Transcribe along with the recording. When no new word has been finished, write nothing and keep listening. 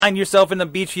Find yourself in the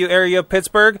Beachview area of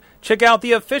Pittsburgh? Check out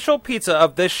the official pizza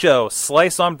of this show,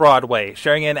 Slice on Broadway,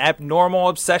 sharing an abnormal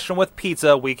obsession with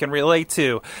pizza we can relate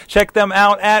to. Check them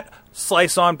out at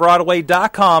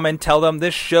sliceonbroadway.com and tell them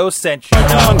this show sent you.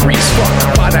 Hungry as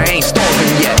fuck, but I ain't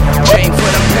starving yet. Chain for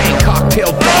the pain,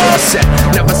 cocktail bar set.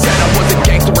 Never said I was a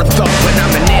gangster or thug, but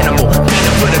I'm an animal.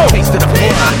 Peanut for the taste of the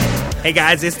blood. Hey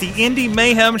guys, it's the Indie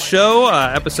Mayhem Show,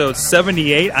 episode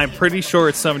 78. I'm pretty sure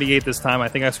it's 78 this time. I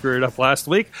think I screwed it up last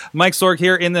week. Mike Sorg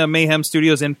here in the Mayhem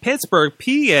Studios in Pittsburgh, PA.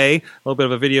 A little bit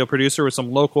of a video producer with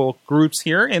some local groups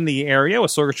here in the area with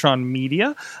Sorgatron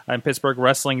Media and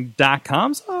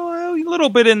PittsburghWrestling.com. So a little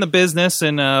bit in the business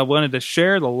and wanted to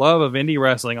share the love of indie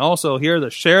wrestling. Also here to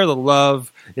share the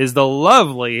love is the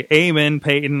lovely Eamon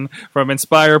Payton from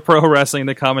Inspire Pro Wrestling,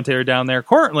 the commentator down there,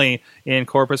 currently in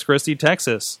Corpus Christi,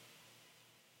 Texas.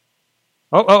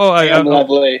 I'm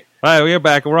lovely. All right, we're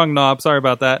back. Wrong knob. Sorry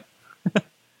about that.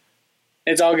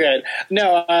 It's all good.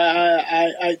 No,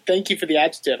 I thank you for the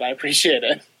adjective. I appreciate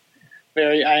it.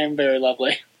 I am very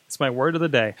lovely. It's my word of the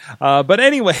day. But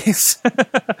anyways, like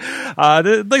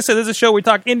I said, this is a show we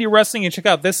talk indie wrestling. And check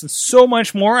out this and so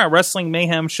much more at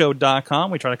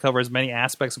WrestlingMayhemShow.com. We try to cover as many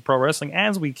aspects of pro wrestling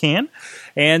as we can,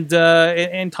 and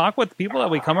talk with people that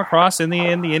we come across in the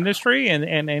industry, and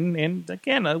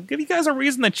again, I'll give you guys a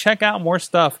reason to check out more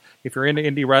stuff if you're into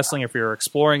indie wrestling, if you're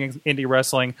exploring indie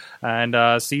wrestling,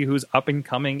 and see who's up and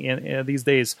coming in these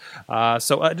days.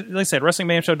 So, like I said,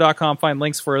 WrestlingMayhemShow.com. Find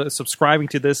links for subscribing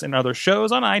to this and other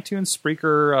shows on iTunes,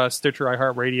 Spreaker, Stitcher,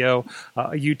 iHeartRadio,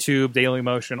 YouTube,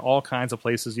 Dailymotion, all kinds of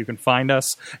places you can find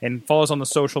us. And follow us on the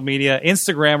social media,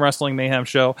 Instagram, Wrestling Mayhem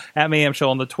Show, at Mayhem Show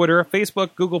on the Twitter,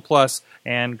 Facebook, Google+,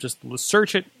 and just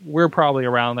search it. We're probably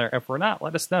around there. If we're not,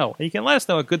 let us know. And you can let us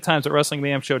know at goodtimes at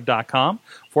WrestlingMayhemShow.com.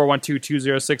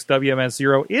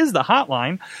 412-206-WMS0 is the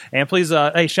hotline. And please,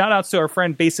 shout-outs to our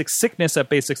friend Basic Sickness at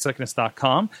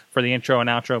BasicSickness.com for the intro and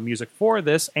outro music for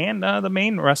this and the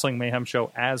main Wrestling Mayhem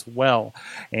Show as well.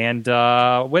 And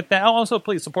with that, also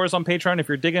please support us on Patreon if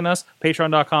you're digging us.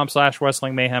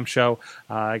 Patreon.com/Wrestling Mayhem Show.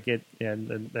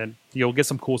 And you'll get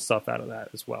some cool stuff out of that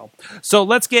as well. So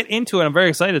let's get into it. I'm very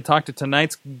excited to talk to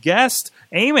tonight's guest,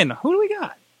 Eamon. Who do we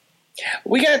got?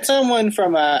 We got someone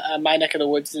from my neck of the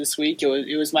woods this week.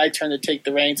 It was my turn to take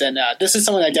the reins, and this is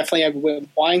someone I definitely have been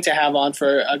wanting to have on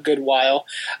for a good while.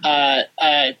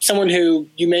 Someone who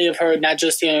you may have heard not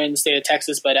just here in the state of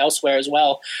Texas, but elsewhere as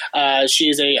well. She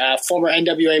is a former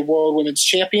NWA World Women's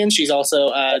Champion. She's also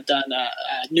done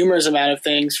numerous amount of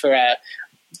things for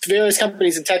various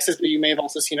companies in Texas, but you may have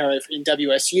also seen her in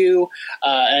WSU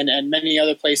and many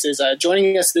other places.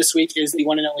 Joining us this week is the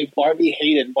one and only Barbie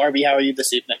Hayden. Barbie, how are you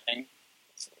this evening?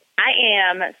 I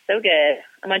am so good.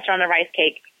 I'm munching on the rice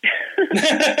cake.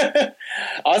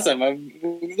 Awesome.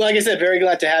 Like I said, very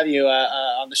glad to have you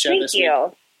on the show this week.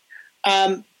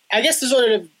 Thank you. I guess to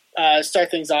sort of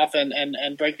start things off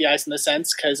and break the ice in the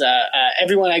sense, because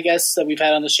everyone, I guess, that we've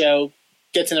had on the show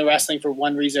gets into wrestling for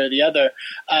one reason or the other.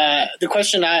 The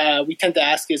question we tend to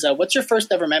ask is, what's your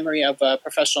first ever memory of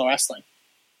professional wrestling?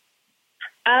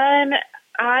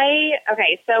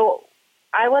 So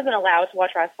I wasn't allowed to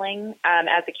watch wrestling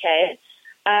as a kid.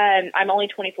 I'm only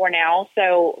 24 now,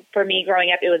 so for me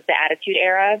growing up, it was the Attitude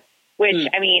Era, which,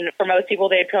 I mean, for most people,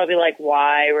 they'd probably be like,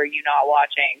 why were you not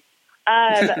watching?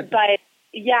 But,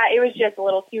 yeah, it was just a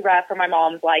little too rough for my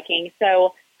mom's liking,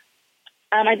 so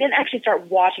I didn't actually start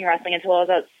watching wrestling until I was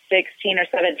about 16 or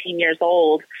 17 years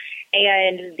old.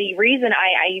 And the reason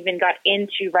I even got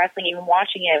into wrestling, even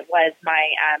watching it, was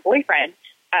my boyfriend,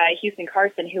 Houston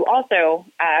Carson, who also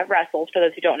wrestled, for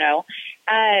those who don't know.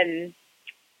 And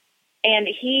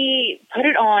he put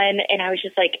it on, and I was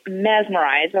just, like,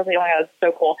 mesmerized. I was like, oh, my God, that's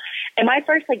so cool. And my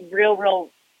first, like,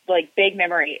 real, like, big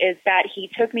memory is that he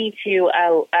took me to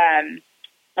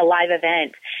a live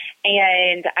event,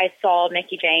 and I saw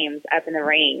Mickie James up in the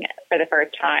ring for the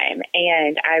first time,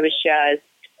 and I was just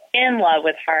in love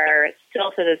with her.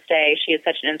 Still to this day, she is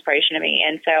such an inspiration to me,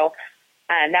 and so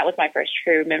that was my first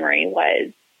true memory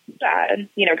was,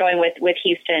 going with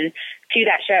Houston to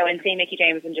that show and seeing Mickie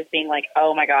James and just being like,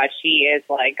 oh my God, she is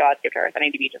like God's gift to earth. I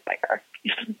need to be just like her.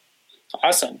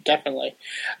 Awesome, definitely.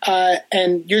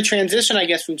 And your transition, I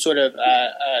guess, from sort of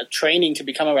training to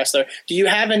become a wrestler, did you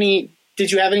have any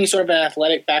sort of an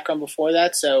athletic background before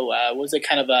that? So was it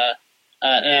kind of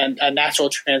a natural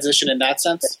transition in that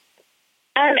sense?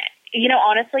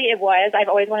 Honestly, it was. I've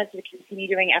always wanted to continue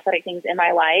doing athletic things in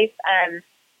my life.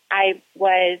 I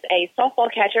was a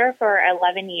softball catcher for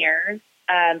 11 years,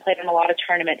 played on a lot of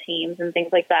tournament teams and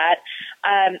things like that.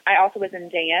 I also was in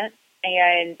dance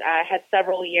and had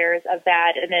several years of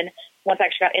that. And then once I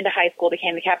actually got into high school,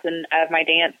 became the captain of my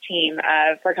dance team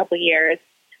for a couple of years.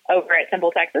 over at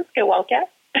Temple, Texas. Go Wildcats.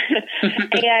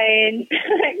 And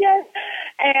yes,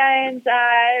 and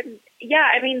yeah,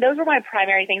 I mean, those were my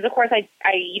primary things. Of course, I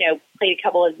played a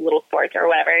couple of little sports or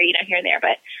whatever, here and there,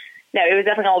 but no, it was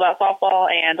definitely all about softball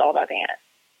and all about dance.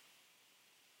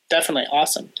 Definitely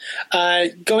awesome.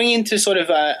 Going into sort of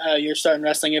your start in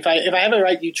wrestling, if I have it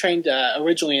right, you trained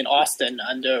originally in Austin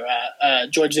under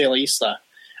George De La Isla.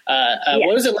 Yes.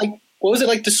 What was it like? What was it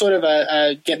like to sort of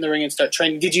get in the ring and start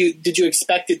training? Did you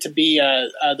expect it to be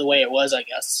the way it was, I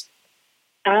guess?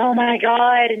 Oh my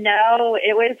God, no!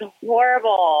 It was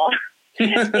horrible.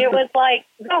 It was like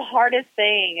the hardest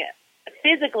thing,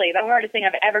 physically, the hardest thing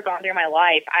I've ever gone through in my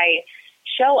life. I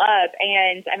show up,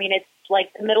 and I mean, it's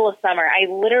like the middle of summer.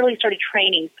 I literally started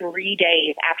training 3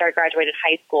 days after I graduated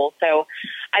high school. So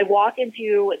I walk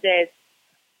into this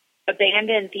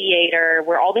abandoned theater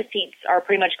where all the seats are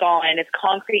pretty much gone. It's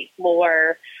concrete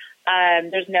floor.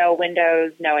 There's no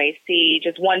windows, no AC,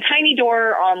 just one tiny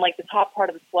door on like the top part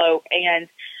of the slope. And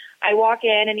I walk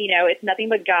in and, it's nothing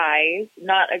but guys,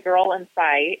 not a girl in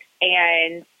sight.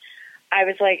 And I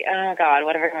was like, oh God,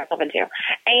 what have I got myself into?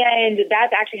 And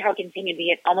that's actually how it continued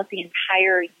almost the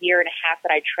entire year and a half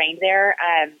that I trained there.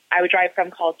 I would drive from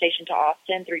College Station to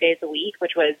Austin 3 days a week,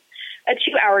 which was a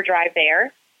 2-hour drive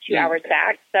there, 2 hours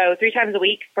back. So 3 times a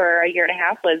week for a year and a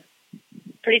half was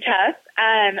pretty tough.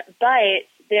 But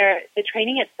the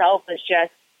training itself was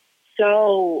just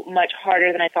so much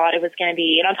harder than I thought it was going to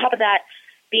be. And on top of that,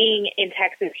 being in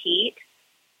Texas heat,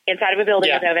 inside of a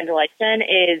building with no ventilation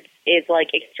is like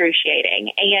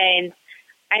excruciating. And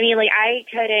I mean, like I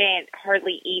couldn't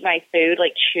hardly eat my food,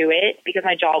 like chew it because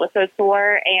my jaw was so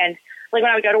sore. And like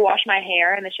when I would go to wash my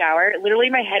hair in the shower, literally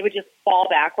my head would just fall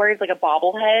backwards like a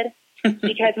bobblehead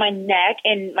because my neck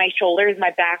and my shoulders,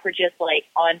 my back were just like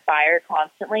on fire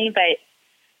constantly. But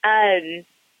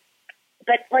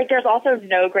like there's also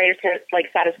no greater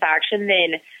like satisfaction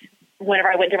than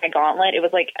whenever I went through my gauntlet. It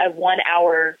was like a 1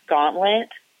 hour gauntlet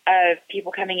of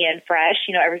people coming in fresh,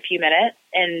 every few minutes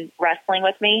and wrestling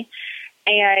with me.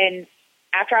 And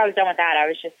after I was done with that, I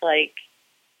was just like,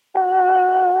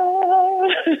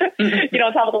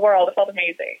 on top of the world. It felt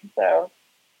amazing. So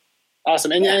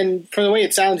awesome. And from the way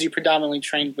it sounds, you predominantly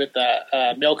trained with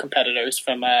male competitors.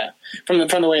 From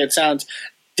the way it sounds,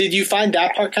 did you find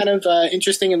that part kind of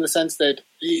interesting in the sense that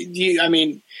in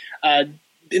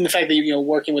the fact that you're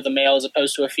working with a male as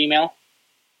opposed to a female?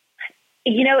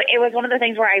 It was one of the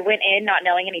things where I went in not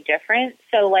knowing any different.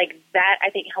 So, like, that I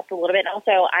think helped a little bit. And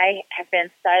also, I have been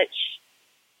such,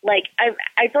 like,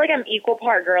 I feel like I'm equal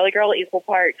part girly girl, equal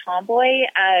part tomboy.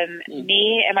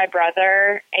 Me and my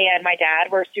brother and my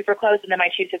dad were super close. And then my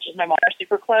 2 sisters and my mom are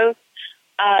super close.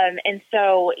 And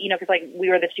so, because, like, we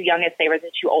were the 2 youngest, they were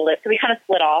the 2 oldest. So we kind of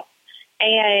split off.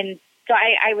 And so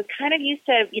I was kind of used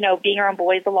to, being around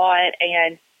boys a lot.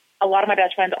 And a lot of my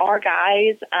best friends are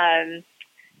guys.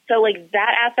 So, like,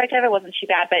 that aspect of it wasn't too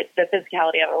bad, but the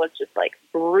physicality of it was just, like,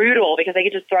 brutal because they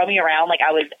could just throw me around like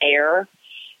I was air.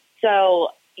 So,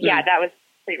 yeah, that was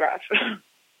pretty rough.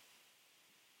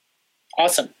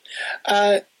 Awesome.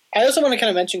 I also want to kind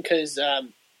of mention, because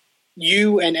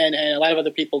you and a lot of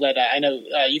other people that I know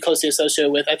you closely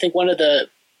associated with, I think one of the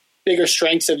bigger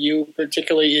strengths of you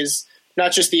particularly is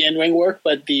not just the in-ring work,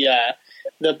 but the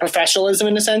professionalism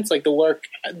in a sense, like the work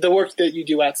that you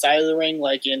do outside of the ring,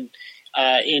 like in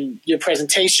your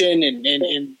presentation and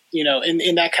in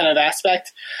that kind of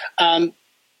aspect.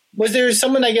 Was there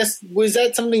someone, I guess, was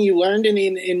that something you learned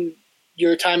in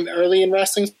your time early in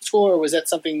wrestling school, or is that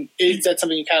something you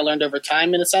kind of learned over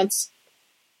time in a sense?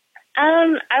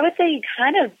 I would say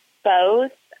kind of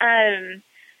both.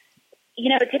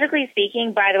 Typically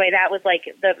speaking, by the way, that was like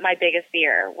my biggest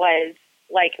fear was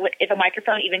like if a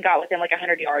microphone even got within like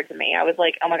 100 yards of me, I was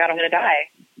like, oh my God, I'm going to die.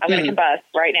 I'm going to combust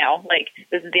right now. Like,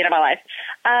 this is the end of my life.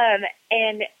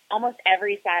 And almost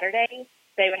every Saturday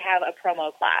they would have a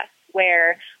promo class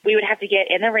where we would have to get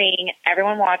in the ring,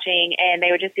 everyone watching, and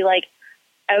they would just be like,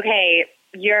 okay,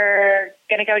 you're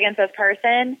going to go against this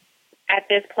person at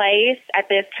this place, at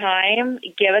this time,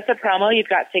 give us a promo. You've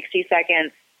got 60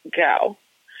 seconds, go.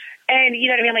 And you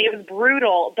know what I mean? Like, it was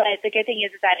brutal, but the good thing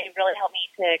is that it really helped me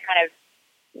to kind of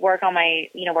work on my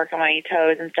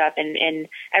toes and stuff and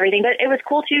everything. But it was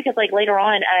cool too, because like later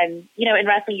on, in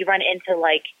wrestling, you run into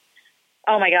like,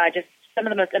 oh my God, just some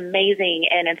of the most amazing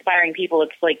and inspiring people.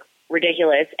 It's like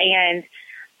ridiculous. And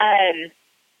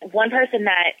one person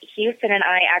that Houston and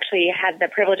I actually had the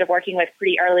privilege of working with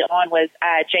pretty early on was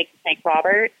Jake the Snake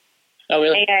Roberts. Oh,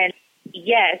 really? And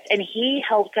yes, and he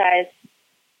helped us,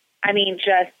 I mean,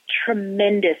 just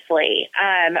tremendously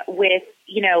with,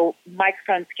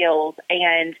 microphone skills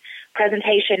and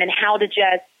presentation and how to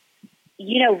just,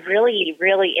 really,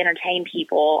 really entertain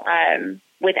people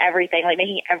with everything, like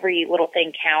making every little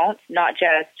thing count, not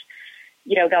just,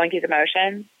 going through the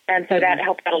motions. And so that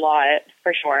helped out a lot,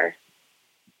 for sure.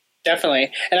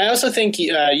 Definitely. And I also think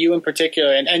you in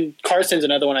particular, and Carson's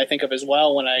another one I think of as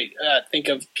well when I think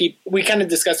of people. We kind of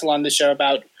discussed a lot on the show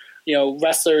about,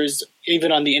 wrestlers,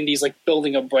 even on the indies, like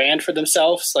building a brand for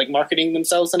themselves, like marketing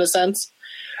themselves in a sense.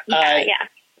 Yeah.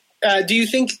 Do you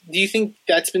think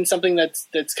that's been something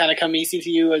that's kind of come easy to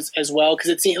you as well? Because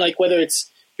it seems like whether it's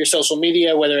your social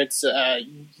media, whether it's, I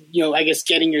guess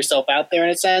getting yourself out there in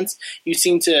a sense, you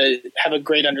seem to have a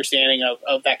great understanding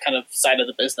of that kind of side of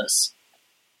the business.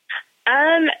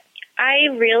 I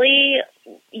really,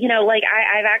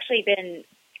 I've actually been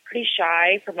pretty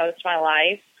shy for most of my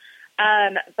life.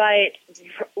 But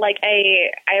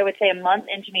I would say a month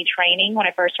into me training, when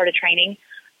I first started training,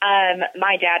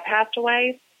 my dad passed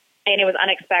away, and it was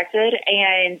unexpected.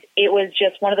 And it was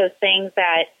just one of those things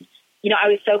that, I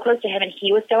was so close to him, and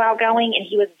he was so outgoing, and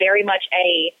he was very much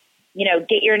a,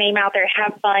 get your name out there,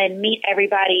 have fun, meet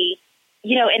everybody,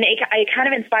 and it kind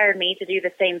of inspired me to do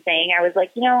the same thing. I was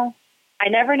like, I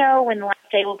never know when the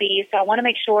last day will be, so I want to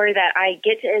make sure that I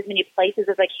get to as many places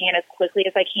as I can, as quickly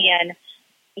as I can,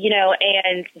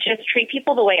 and just treat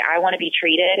people the way I want to be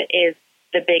treated is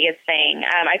the biggest thing.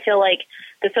 I feel like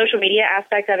the social media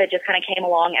aspect of it just kind of came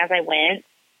along as I went,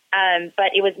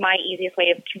 but it was my easiest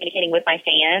way of communicating with my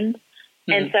fans,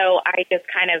 and so I just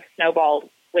kind of snowballed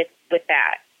with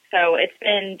that. So it's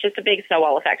been just a big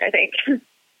snowball effect, I think.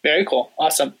 Very cool.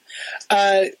 Awesome.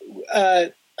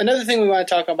 Another thing we want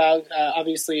to talk about,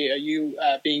 obviously, you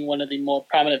being one of the more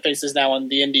prominent faces now on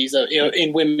the indies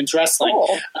in women's wrestling.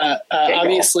 Cool.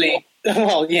 Obviously,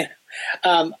 well, yeah.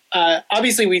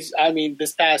 Obviously,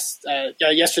 this past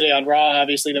yesterday on Raw,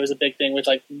 obviously there was a big thing with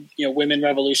women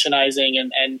revolutionizing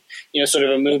and sort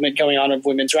of a movement going on of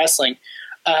women's wrestling.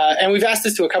 And we've asked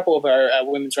this to a couple of our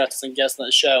women's wrestling guests on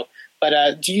the show.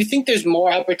 But do you think there's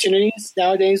more opportunities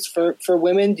nowadays for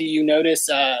women? Do you notice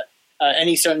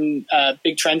any certain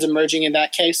big trends emerging in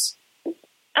that case?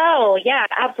 Oh, yeah,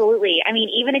 absolutely. I mean,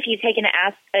 even if you take into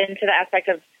the aspect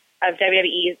of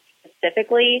WWE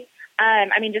specifically,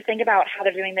 just think about how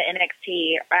they're doing the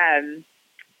NXT,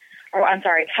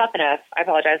 Tough Enough. I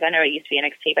apologize. I know it used to be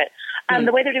NXT, but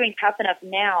the way they're doing Tough Enough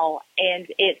now, and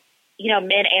it's,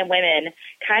 men and women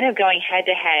kind of going head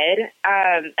to head.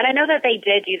 And I know that they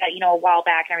did do that, a while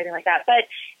back and everything like that, but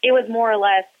it was more or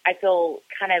less, I feel,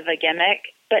 kind of a gimmick.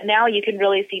 But now you can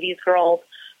really see these girls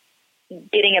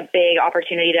getting a big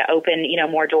opportunity to open,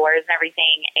 more doors and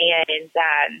everything. And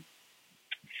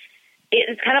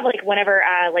it's kind of like whenever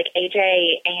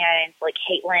AJ and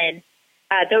Caitlyn,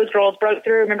 those girls broke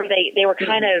through. Remember, they were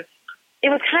kind of, it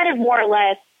was kind of more or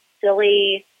less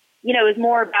silly. It was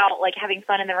more about having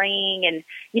fun in the ring, and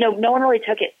no one really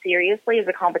took it seriously as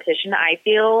a competition. I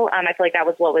feel like that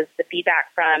was what was the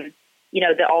feedback from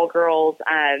the all girls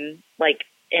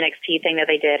NXT thing that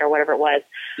they did or whatever it was.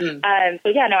 So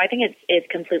yeah, no, I think it's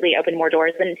completely opened more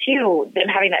doors. And two, them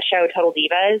having that show Total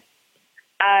Divas,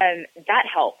 that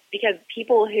helped because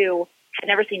people who had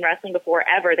never seen wrestling before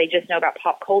ever, they just know about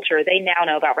pop culture. They now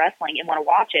know about wrestling and want to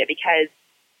watch it because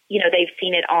they've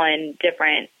seen it on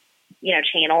different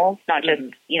channels, not just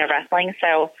wrestling.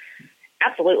 So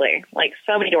absolutely,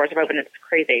 so many doors have opened. It's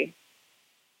crazy.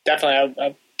 Definitely,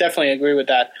 I definitely agree with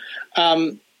that.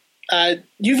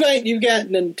 You've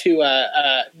gotten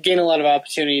to gain a lot of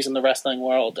opportunities in the wrestling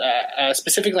world.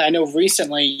 Specifically, I know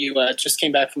recently you just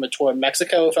came back from a tour in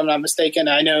Mexico, if I'm not mistaken.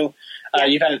 I know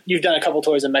you've done a couple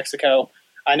tours in Mexico.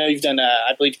 I know you've done,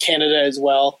 I believe, Canada as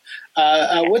well.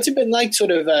 What's it been like,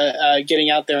 sort of getting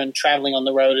out there and traveling on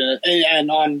the road and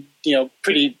on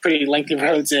pretty lengthy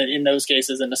roads in those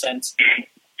cases, in a sense?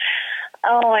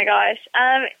 Oh my gosh.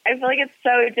 I feel like it's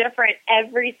so different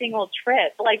every single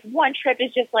trip. One trip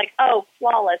is just oh,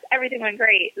 flawless. Everything went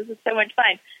great. This is so much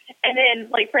fun. And then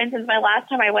for instance, my last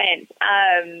time I went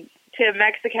to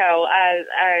Mexico,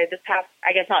 this past,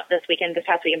 I guess not this weekend,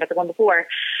 but the one before,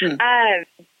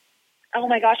 oh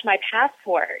my gosh, my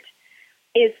passport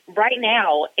is right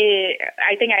now,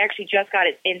 I think I actually just got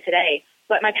it in today,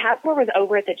 but my passport was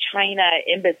over at the China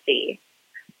embassy.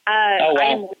 Oh, wow. I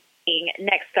am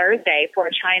next Thursday for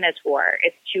a China tour.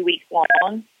 It's 2 weeks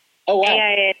long. Oh, wow.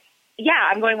 And yeah,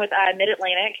 I'm going with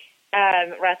Mid-Atlantic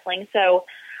Wrestling. So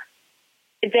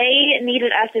they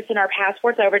needed us to send our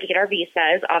passports over to get our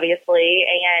visas, obviously,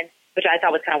 and which I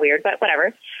thought was kind of weird, but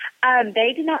whatever.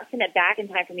 They did not send it back in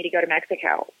time for me to go to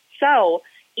Mexico. So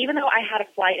even though I had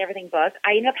a flight and everything booked,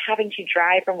 I ended up having to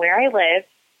drive from where I live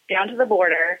down to the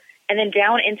border and then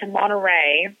down into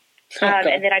Monterrey.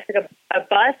 And then I took a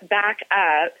bus back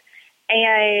up.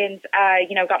 and,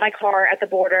 got my car at the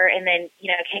border and then,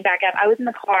 came back up. I was in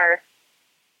the car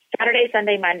Saturday,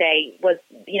 Sunday, Monday was,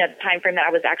 the time frame that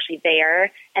I was actually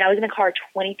there. And I was in the car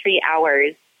 23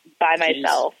 hours by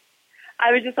myself.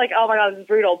 I was just like, oh my God, this is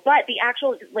brutal. But the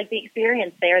actual, the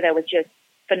experience there, though, was just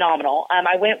phenomenal.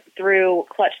 I went through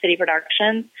Clutch City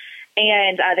Productions,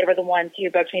 and they were the ones who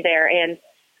booked me there. And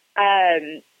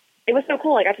it was so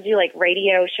cool. I got to do,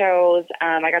 radio shows.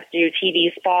 I got to do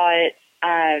TV spots.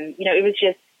 And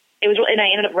I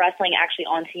ended up wrestling actually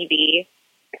on TV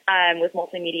with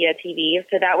multimedia TV.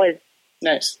 So that was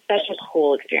nice. Such a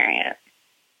cool experience.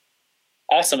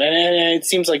 Awesome. And it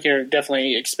seems like you're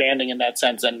definitely expanding in that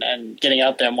sense and getting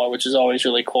out there more, which is always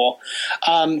really cool.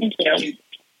 Thank you.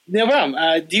 No problem.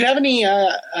 Do you have any,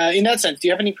 in that sense, do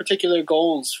you have any particular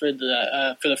goals for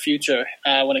the future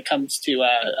when it comes to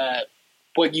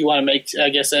what you want to make, I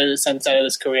guess, in a sense, out of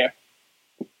this career?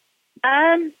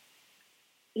 It's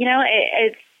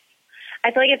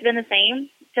I feel like it's been the same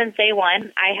since day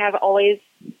one. I have always,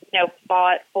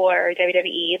 fought for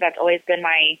WWE. That's always been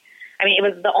it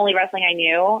was the only wrestling I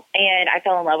knew, and I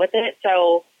fell in love with it.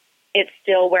 So it's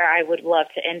still where I would love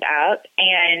to end up.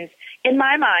 And in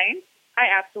my mind, I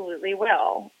absolutely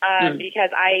will,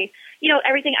 because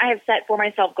everything I have set for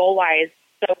myself goal-wise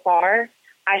so far,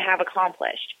 I have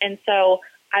accomplished. And so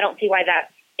I don't see why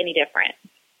that's any different.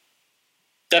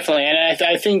 Definitely. And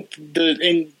I think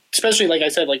especially, like I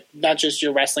said, not just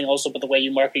your wrestling also, but the way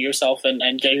you market yourself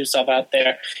and get yourself out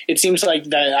there, it seems like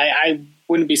that I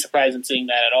wouldn't be surprised in seeing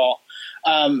that at all.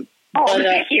 Thank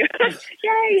you.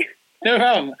 Yay. No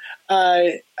problem.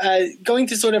 Going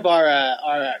to sort of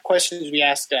our questions we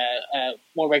ask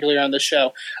more regularly on the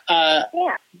show.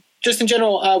 Just in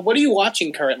general, what are you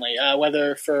watching currently?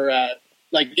 Whether for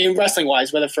in wrestling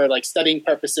wise, whether for studying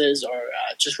purposes or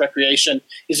just recreation,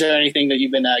 is there anything that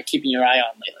you've been keeping your eye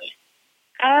on lately?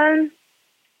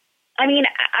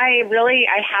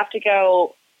 I have to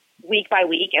go week by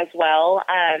week as well.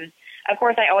 Of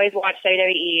course, I always watch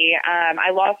WWE.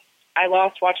 I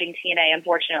lost watching TNA,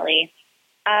 unfortunately.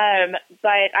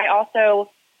 But I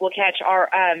also will catch our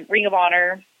Ring of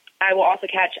Honor. I will also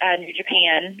catch New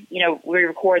Japan. We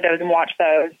record those and watch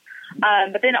those.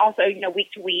 But then also,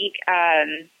 week to week,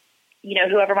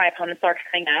 whoever my opponents are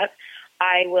coming up,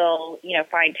 I will,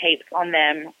 find tapes on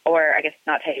them, or I guess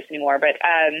not tapes anymore, but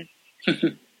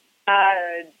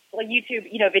YouTube,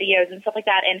 videos and stuff like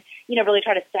that, and really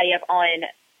try to study up on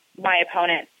my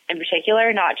opponents in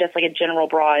particular, not just a general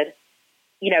broad,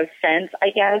 sense, I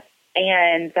guess.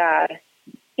 And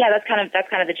that's kind of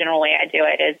the general way I do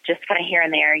it, is just kind of here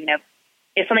and there.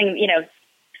 If something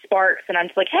sparks and I'm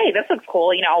just like, hey, this looks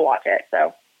cool, I'll watch it.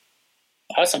 So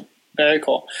awesome. Very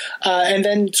cool. And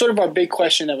then sort of our big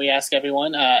question that we ask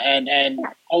everyone, and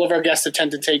all of our guests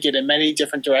tend to take it in many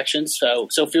different directions. So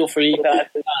feel free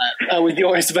with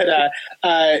yours. But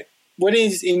what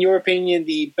is, in your opinion,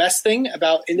 the best thing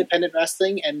about independent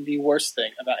wrestling and the worst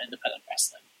thing about independent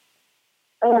wrestling?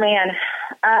 Oh man,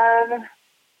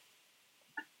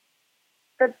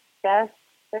 the best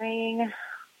thing,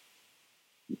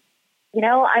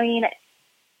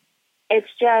 it's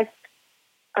just.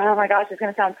 Oh my gosh, it's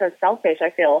going to sound so selfish, I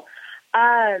feel.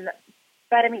 But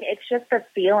it's just the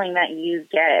feeling that you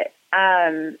get.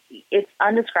 It's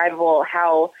undescribable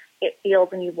how it feels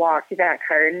when you walk through that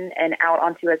curtain and out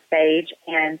onto a stage.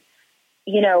 And,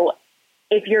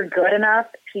 if you're good enough,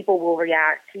 people will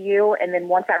react to you. And then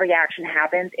once that reaction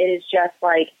happens, it is just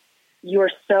you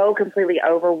are so completely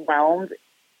overwhelmed.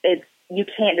 You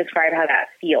can't describe how that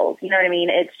feels. You know what I mean?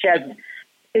 It's just...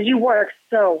 because you work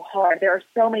so hard. There are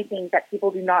so many things that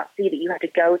people do not see that you have to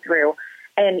go through,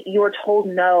 and you're told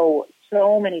no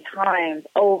so many times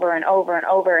over and over and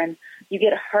over, and you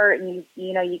get hurt, and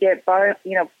you get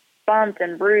bumped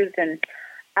and bruised, and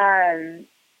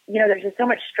there's just so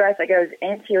much stress that goes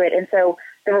into it. And so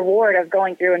the reward of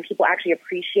going through and people actually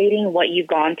appreciating what you've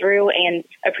gone through and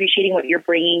appreciating what you're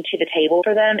bringing to the table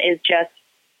for them is just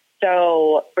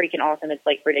so freaking awesome. It's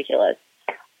ridiculous.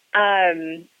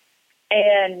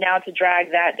 And now to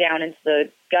drag that down into the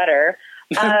gutter,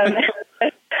 maybe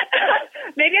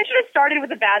I should have started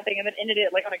with a bad thing and then ended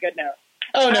it on a good note.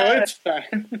 Oh no, it's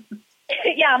fine.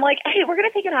 Yeah, I'm hey, we're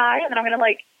gonna take it high, and then I'm gonna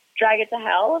drag it to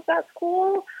hell if that's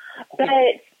cool.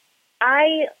 But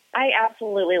I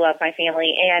absolutely love my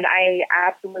family, and I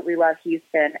absolutely love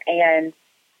Houston, and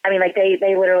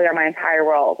they literally are my entire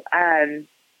world, and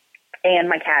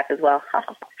my cats as well.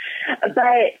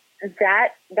 But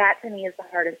that to me is the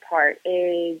hardest part,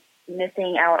 is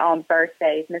missing out on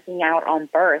birthdays, missing out on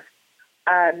births,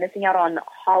 missing out on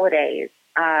holidays.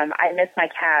 I miss my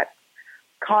cats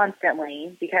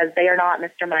constantly because they are not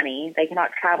Mr. Money. They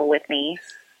cannot travel with me.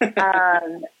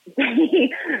 they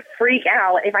freak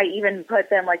out if I even put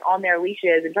them like on their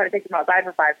leashes and try to take them outside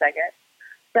for 5 seconds.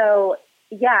 So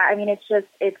yeah, I mean, it's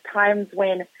times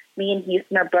when me and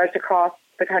Houston are booked across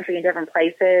the country in different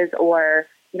places, or,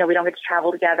 you know, we don't get to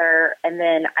travel together, and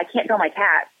then I can't tell my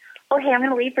cat, oh, hey, I'm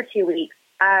going to leave for 2 weeks.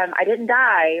 I didn't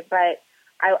die, but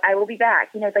I will be back.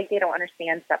 You know, it's like they don't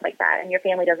understand stuff like that, and your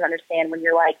family doesn't understand when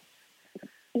you're like,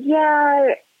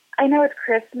 yeah, I know it's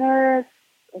Christmas,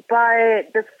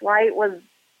 but this flight was,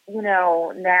 you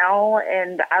know, now,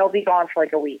 and I'll be gone for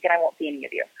like a week, and I won't see any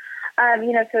of you.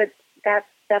 You know, so that's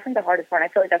definitely the hardest part. I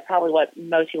feel like that's probably what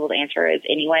most people's answer is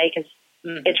anyway, because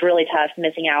it's really tough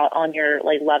missing out on your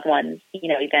like loved ones, you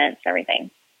know, events and everything.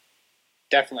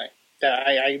 Definitely.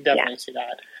 I definitely see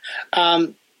that.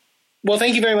 Well,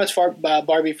 thank you very much,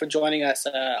 Barbie, for joining us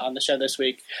on the show this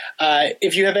week.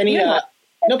 If you have any,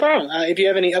 no problem. If you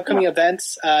have any upcoming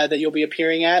events that you'll be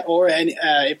appearing at, or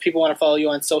if people want to follow you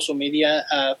on social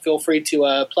media, feel free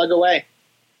to plug away.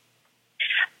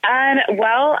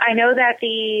 Well, I know that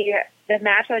the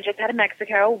match that I just had in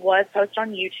Mexico was posted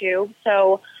on YouTube,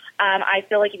 so I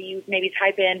feel like if you maybe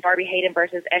type in Barbie Hayden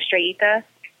versus Estrellita,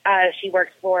 she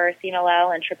works for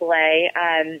CMLL and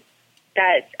AAA.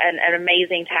 That's an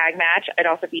amazing tag match. It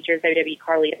also features WWE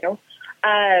Carlito.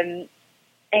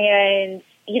 And,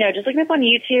 you know, just looking up on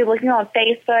YouTube, looking on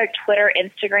Facebook, Twitter,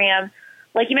 Instagram.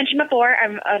 Like you mentioned before,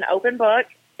 I'm an open book,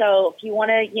 so if you want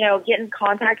to, you know, get in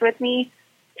contact with me,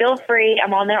 feel free.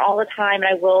 I'm on there all the time, and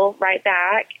I will write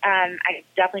back. I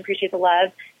definitely appreciate the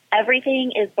love.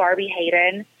 Everything is Barbie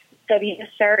Hayden. So if you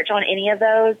just search on any of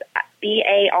those,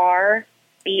 BarbiHayden,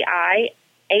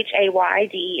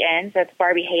 so it's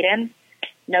Barbie Hayden,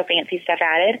 no fancy stuff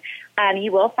added,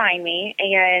 you will find me.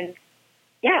 And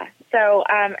yeah, so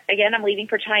again, I'm leaving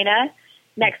for China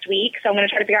next week, so I'm going to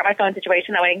try to figure out my phone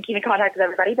situation. That way I can keep in contact with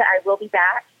everybody, but I will be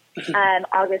back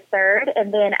August 3rd.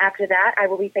 And then after that, I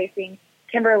will be facing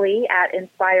Kimberly at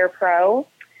Inspire Pro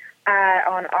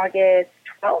on August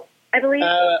 12th, I believe.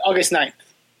 August 9th.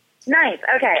 9th,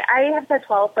 okay. I have said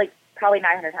 12th like probably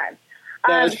 900 times.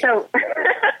 So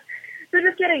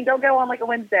just kidding. Don't go on like a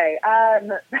Wednesday.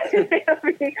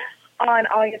 It'll be on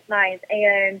August 9th.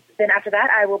 And then after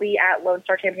that, I will be at Lone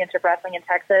Star Championship Wrestling in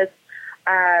Texas.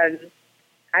 I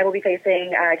will be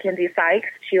facing Kenzie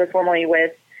Sykes. She was formerly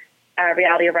with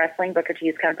Reality of Wrestling, Booker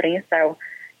T's company. So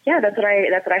yeah, that's what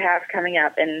I have coming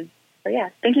up. And so yeah,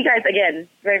 thank you guys again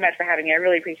very much for having me. I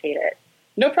really appreciate it.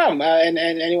 No problem. And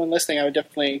anyone listening, I would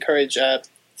definitely encourage to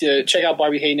check out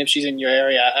Barbie Hayden if she's in your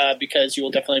area, because you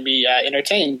will definitely be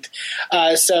entertained.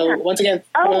 Once again,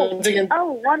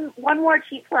 one more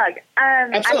cheap plug.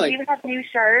 Absolutely. I do have a new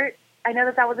shirt. I know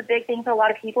that was a big thing for a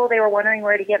lot of people. They were wondering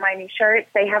where to get my new shirts.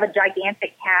 They have a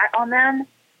gigantic cat on them,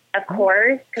 of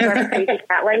course, because I'm a crazy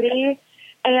cat lady.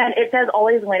 And it says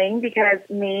always winning, because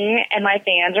me and my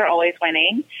fans are always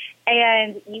winning.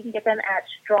 And you can get them at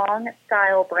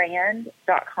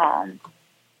strongstylebrand.com.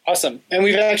 Awesome. And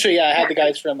we've actually had the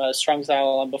guys from Strong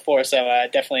Style on before, so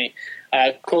definitely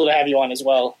cool to have you on as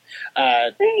well.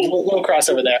 Little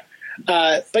crossover there.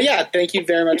 But yeah, thank you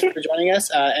very much for joining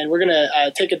us. And we're going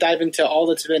to take a dive into all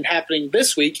that's been happening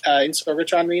this week in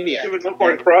Sorgatron Media. If it's up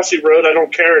on Crossy Road, I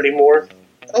don't care anymore.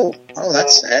 Oh,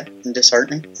 that's sad and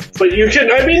disheartening. But you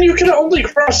can only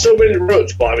cross so many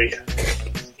roads, Bobby.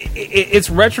 It's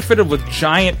retrofitted with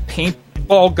giant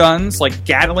paintball guns, like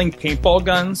Gatling paintball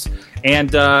guns,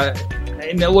 and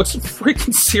it looks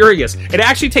freaking serious. It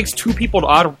actually takes 2 people to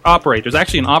operate. There's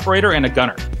actually an operator and a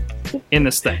gunner in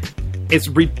this thing. It's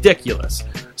ridiculous.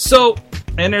 So,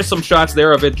 and there's some shots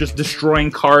there of it just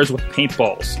destroying cars with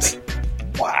paintballs.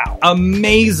 Wow.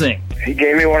 Amazing. He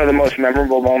gave me one of the most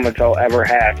memorable moments I'll ever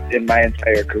have in my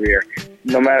entire career.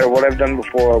 No matter what I've done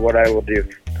before or what I will do.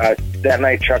 That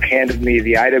night, Chuck handed me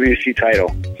the IWC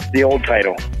title, the old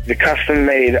title, the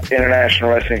custom-made International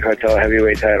Wrestling Cartel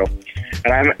heavyweight title.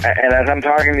 And as I'm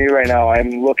talking to you right now,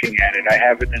 I'm looking at it. I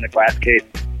have it in a glass case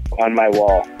on my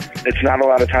wall. It's not a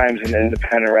lot of times in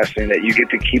independent wrestling that you get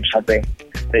to keep something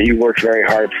that you worked very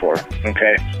hard for.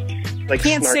 Okay, like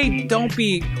can't snarky. Say don't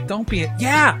be don't be a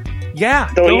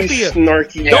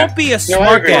snarky. Don't be a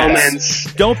smart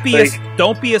ass. Don't be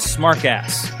a smart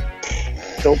ass.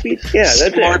 Don't be that's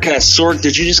smart ass. Sorg,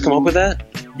 did you just come up with that?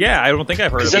 Yeah, I don't think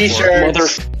I've heard of it before.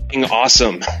 Motherfucking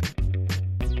awesome.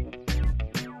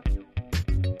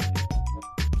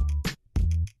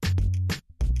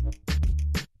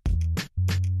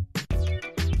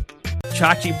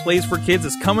 Chachi Plays for Kids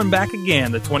is coming back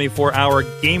again, the 24-hour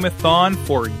game-a-thon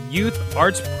for youth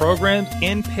arts programs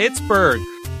in Pittsburgh.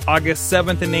 August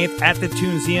 7th and 8th at the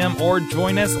Toonseum, or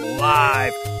join us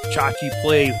live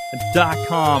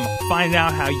ChachiPlays.com. Find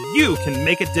out how you can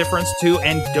make a difference too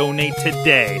and donate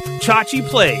today.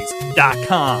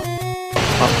 ChachiPlays.com.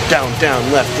 Up, down,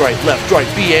 down, left, right,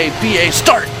 BA,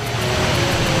 start!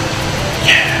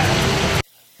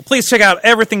 Please check out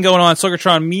everything going on at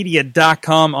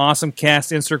SorgatronMedia.com, Awesome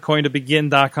Cast,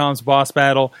 InsertCoinToBegin.com's Boss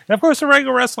Battle, and of course the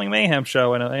regular Wrestling Mayhem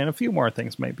show, and a few more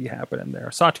things may be happening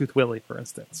there. Sawtooth Willie, for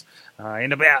instance,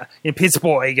 in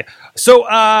Pittsburgh. So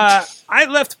I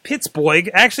left Pittsburgh.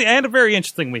 Actually, I had a very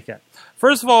interesting weekend.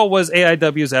 First of all was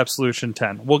AIW's Absolution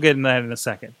 10. We'll get into that in a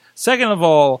second. Second of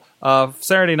all,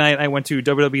 Saturday night I went to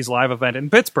WWE's live event in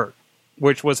Pittsburgh,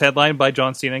 which was headlined by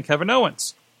John Cena and Kevin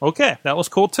Owens. Okay, that was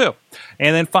cool too.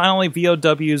 And then finally,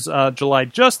 VOW's July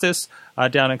Justice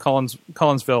down in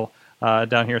Collinsville,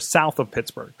 down here south of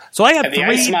Pittsburgh. So I had at the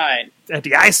Ice Mine. At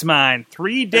the Ice Mine,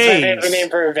 3 days. That's my favorite name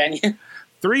for a venue.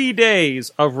 3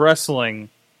 days of wrestling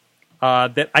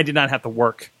that I did not have to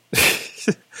work.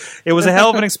 It was a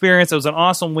hell of an experience. It was an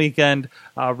awesome weekend.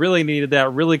 Really needed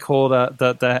that. Really cool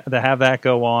to have that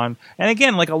go on. And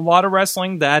again, like a lot of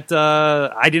wrestling that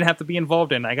I didn't have to be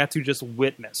involved in. I got to just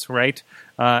witness, right?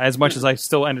 As much as I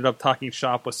still ended up talking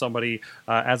shop with somebody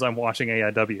as I'm watching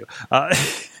AIW.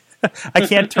 I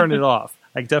can't turn it off.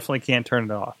 I definitely can't turn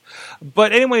it off.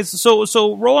 But anyways,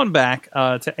 so rolling back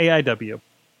to AIW.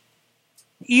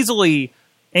 Easily,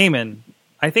 Eamon,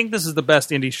 I think this is the best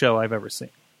indie show I've ever seen.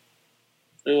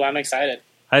 Ooh, I'm excited.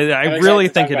 I really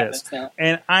think it is.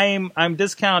 And I'm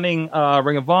discounting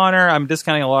Ring of Honor. I'm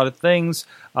discounting a lot of things.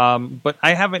 But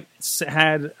I haven't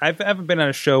been on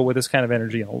a show with this kind of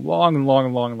energy in a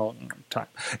long time.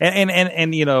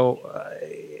 And you know,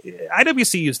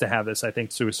 IWC used to have this, I think,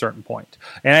 to a certain point.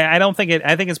 And I don't think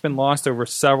I think it's been lost over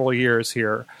several years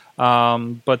here.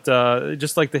 But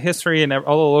just like the history and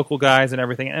all the local guys and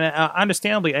everything. And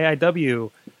understandably, AIW,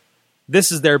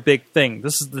 this is their big thing.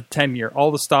 This is the 10-year.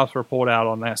 All the stops were pulled out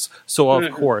on this. So, of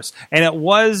course. And it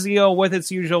was, you know, with its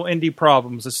usual indie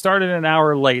problems. It started an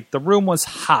hour late. The room was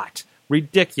hot.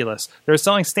 Ridiculous. They were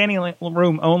selling standing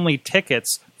room only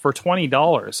tickets for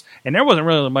 $20. And there wasn't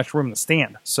really much room to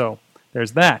stand. So,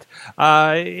 there's that.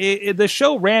 The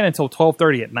show ran until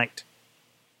 12:30 at night.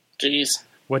 Jeez.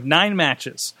 With 9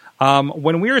 matches.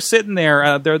 When we were sitting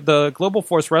there, the Global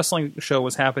Force Wrestling show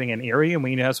was happening in Erie, and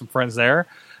we had some friends there.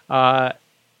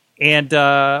 And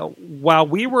while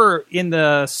we were in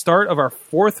the start of our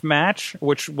 4th match,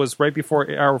 which was right before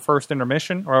our first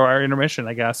intermission, or our intermission,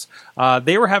 I guess,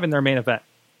 they were having their main event.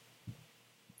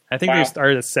 I think they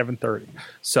started at 7:30.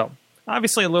 So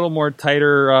obviously a little more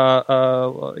tighter,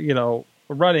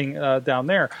 running down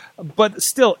there. But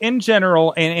still, in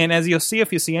general, and as you'll see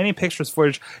if you see any pictures,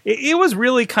 footage, it was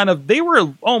really kind of, they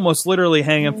were almost literally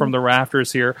hanging from the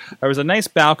rafters here. There was a nice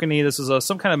balcony. This is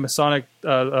some kind of Masonic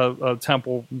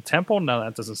temple? No,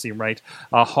 that doesn't seem right.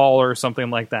 A hall or something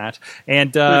like that.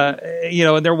 And,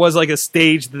 and there was like a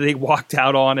stage that they walked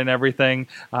out on and everything,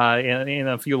 and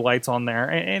a few lights on there.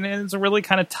 And it's really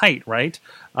kind of tight, right?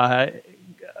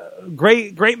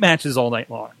 Great matches all night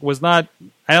long.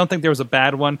 I don't think there was a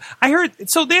bad one. I heard,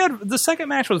 so they had, the second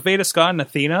match was Veda Scott and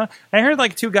Athena. I heard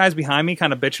like 2 guys behind me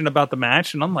kind of bitching about the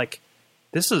match, and I'm like,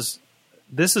 this is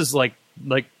like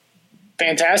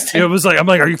fantastic. It was like, I'm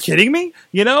like, are you kidding me?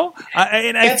 You know?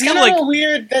 That's kind of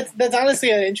weird. That's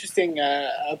honestly an interesting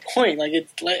point. Like,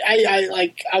 it's like, I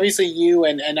like, obviously you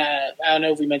and I don't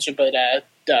know if we mentioned, but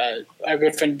our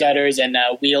good friend Dutters and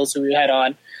Wheels, who we had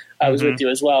on, was with you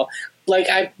as well.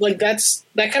 That's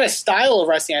that kind of style of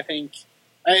wrestling. I think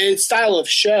style of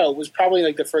show was probably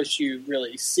like the first you've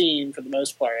really seen for the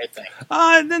most part. I think.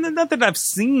 Not that I've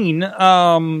seen,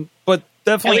 but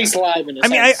definitely at least live. In a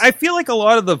sense. mean, I feel like a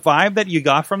lot of the vibe that you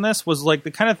got from this was like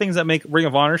the kind of things that make Ring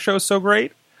of Honor shows so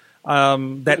great.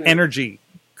 That energy.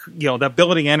 That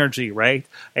building energy, right?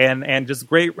 And just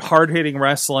great hard-hitting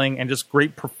wrestling and just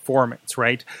great performance,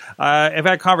 right? I've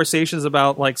had conversations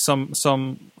about like some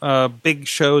big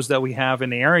shows that we have in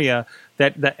the area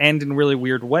that end in really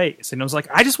weird ways. And it was like,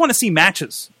 I just want to see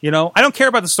matches, I don't care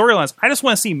about the storylines. I just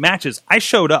want to see matches. I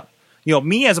showed up.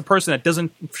 Me as a person that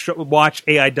doesn't watch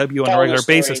AIW on a regular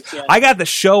basis, yeah. I got to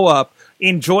show up,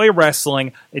 enjoy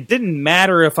wrestling. It didn't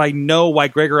matter if I know why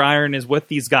Gregor Iron is with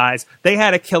these guys. They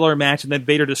had a killer match, and then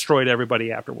Vader destroyed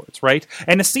everybody afterwards, right?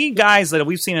 And to see guys that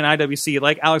we've seen in IWC,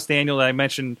 like Alex Daniel that I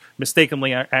mentioned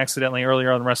mistakenly, accidentally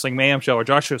earlier on the Wrestling Mayhem show, or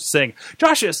Joshua Singh.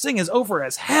 Joshua Singh is over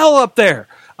as hell up there.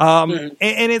 And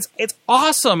it's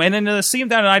awesome. And then to see him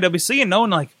down in IWC and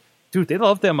knowing, like, dude, they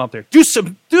love them up there. Do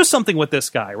something with this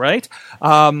guy, right?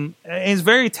 He's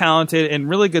very talented and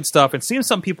really good stuff. And seeing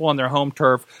some people on their home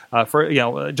turf,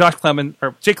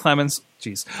 Jake Clemens,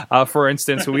 Geez. For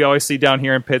instance, we always see down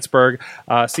here in Pittsburgh,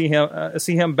 see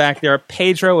him back there.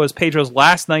 Pedro was Pedro's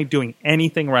last night doing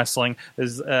anything wrestling.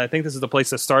 I think this is the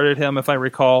place that started him, if I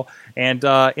recall, and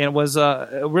it was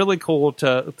really cool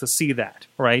to see that,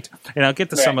 right? And I'll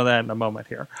get to some of that in a moment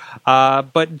here.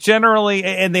 But generally,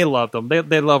 and they love them.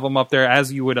 They love them up there,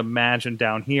 as you would imagine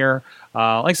down here.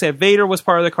 Like I said, Vader was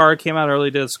part of the card, came out early,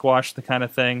 did squash the kind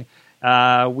of thing.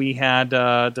 We had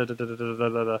jeez,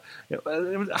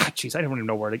 I don't even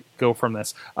know where to go from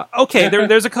this. Okay,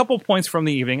 there's a couple points from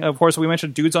the evening. Of course, we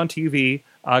mentioned Dudes on TV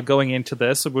going into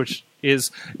this, which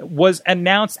was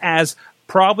announced as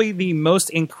probably the most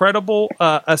incredible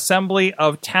assembly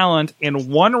of talent in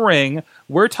one ring.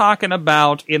 We're talking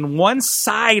about in one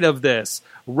side of this,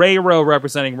 Ray Rowe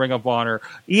representing Ring of Honor,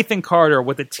 Ethan Carter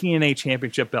with the TNA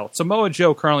Championship belt, Samoa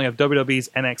Joe currently of WWE's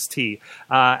NXT,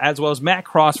 as well as Matt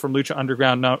Cross from Lucha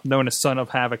Underground, known as Son of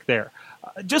Havoc there.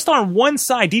 Just on one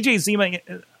side, DJ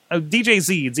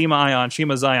Z, Zima Ion,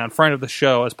 Shima Zion, friend of the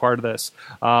show as part of this.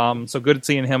 So good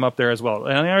seeing him up there as well.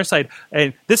 And on the other side,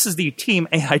 and this is the Team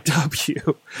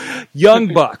AIW.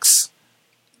 Young Bucks,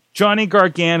 Johnny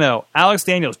Gargano, Alex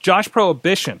Daniels, Josh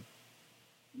Prohibition,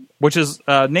 which is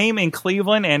a name in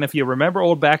Cleveland, and if you remember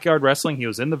old Backyard Wrestling, he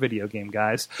was in the video game,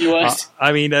 guys. He was.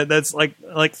 I mean, that's like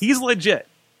he's legit.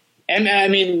 And I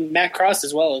mean, Matt Cross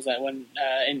as well as that one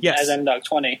as M-Dog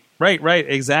 20. Right,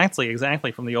 exactly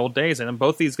from the old days. And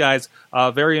both these guys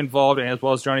very involved, and as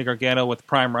well as Johnny Gargano with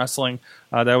Prime Wrestling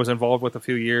that I was involved with a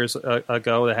few years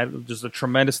ago. They had just a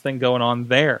tremendous thing going on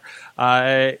there.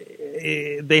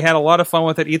 They had a lot of fun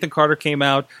with it. Ethan Carter came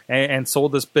out and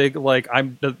sold this big, like,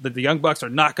 the Young Bucks are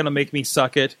not going to make me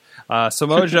suck it.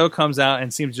 Samoa Joe comes out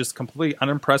and seems just completely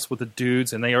unimpressed with the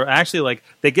dudes, and they are actually like,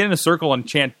 they get in a circle and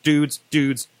chant dudes,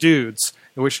 dudes, dudes,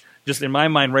 which just in my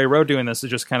mind, Ray Rowe doing this is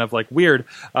just kind of like weird.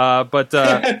 But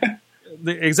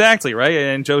exactly, right?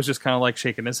 And Joe's just kind of like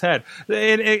shaking his head.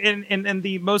 And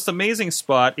the most amazing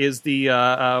spot is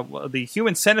the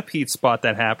human centipede spot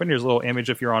that happened. Here's a little image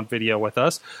if you're on video with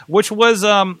us, which was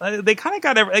they kind of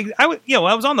got I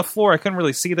was on the floor. I couldn't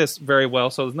really see this very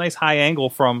well, so it was a nice high angle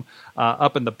from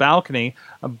up in the balcony.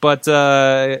 But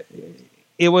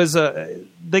it was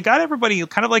they got everybody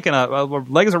kind of like in a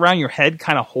legs around your head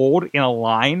kind of hold in a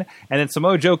line, and then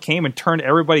Samoa Joe came and turned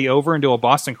everybody over into a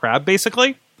Boston Crab,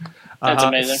 basically. That's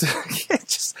amazing. It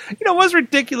just, it was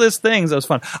ridiculous things. That was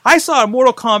fun. I saw a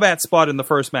Mortal Kombat spot in the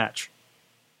first match.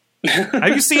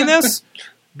 Have you seen this?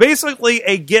 Basically,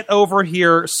 a get over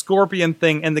here scorpion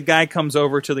thing, and the guy comes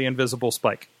over to the invisible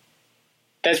spike.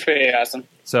 That's pretty awesome.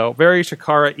 So very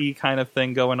Shikara-y kind of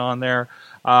thing going on there.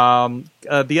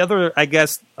 The other, I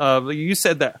guess, you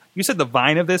said the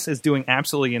Vine of this is doing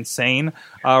absolutely insane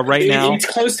right now. It's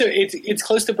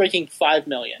close to breaking 5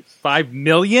 million. 5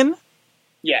 million?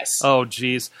 Yes. Oh,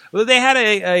 geez. Well, they had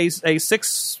a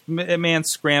 6-man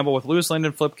scramble with Louis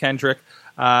Linden, Flip Kendrick,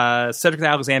 Cedric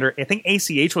Alexander. I think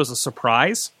ACH was a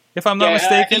surprise, if I'm not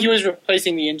mistaken. I think he was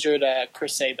replacing the injured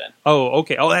Chris Sabin. Oh,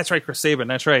 okay. Oh, that's right, Chris Sabin.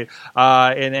 That's right.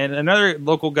 And another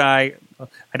local guy.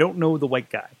 I don't know the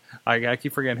white guy. I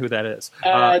keep forgetting who that is.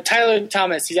 Tyler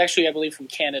Thomas. He's actually, I believe, from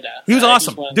Canada. He was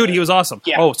awesome. Dude, he was awesome.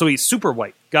 Yeah. Oh, so he's super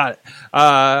white. Got it.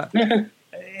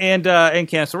 And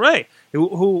Candice LeRae,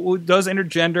 who does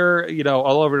intergender,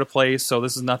 all over the place, so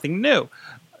this is nothing new.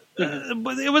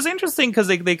 But it was interesting because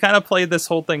they kind of played this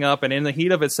whole thing up, and in the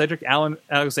heat of it, Cedric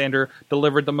Alexander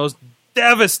delivered the most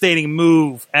devastating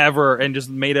move ever and just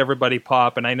made everybody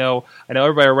pop. And I know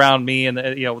everybody around me and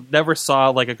never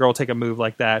saw like a girl take a move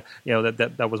like that,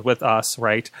 that was with us,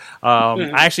 right?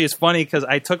 Actually, it's funny because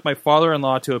I took my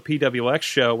father-in-law to a PWX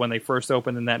show when they first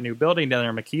opened in that new building down there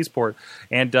in McKeesport,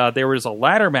 and there was a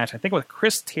ladder match, I think with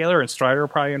Chris Taylor and Strider were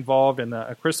probably involved, and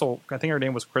Crystal, I think her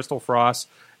name was Crystal Frost,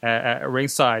 at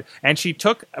ringside, and she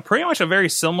took pretty much a very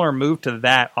similar move to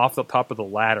that off the top of the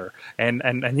ladder, and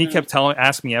he kept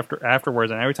asking me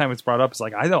afterwards, and every time it's brought up, it's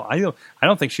like I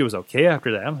don't think she was okay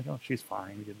after that. I'm like, oh, she's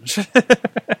fine.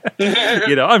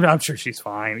 I'm sure she's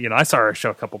fine. I saw her show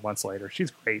a couple months later.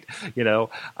 She's great.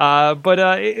 But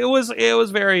it was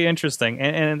very interesting,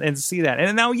 and to see that.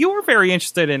 And now you were very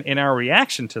interested in our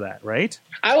reaction to that, right?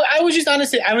 I was just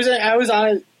honestly,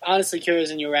 honestly curious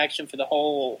in your reaction for the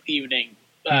whole evening.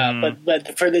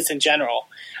 But for this in general,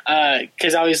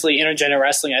 because obviously intergender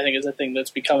wrestling, I think, is a thing that's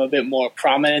become a bit more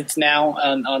prominent now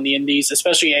on the indies,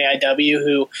 especially AIW,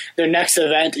 who their next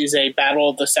event is a Battle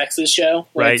of the Sexes show,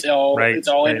 where it's all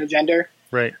intergender.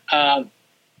 Right. I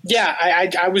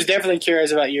was definitely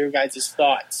curious about your guys'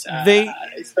 thoughts. They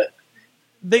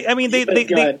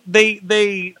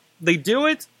do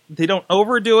it. They don't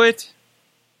overdo it.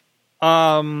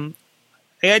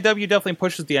 AIW definitely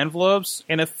pushes the envelopes,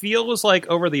 and it feels like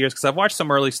over the years, because I've watched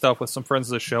some early stuff with some friends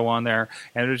of the show on there,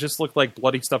 and it just looked like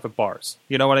bloody stuff at bars.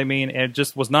 You know what I mean? And it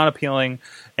just was not appealing.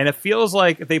 And it feels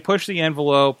like they push the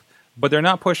envelope, but they're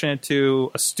not pushing it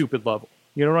to a stupid level.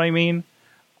 You know what I mean?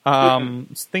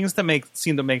 Things that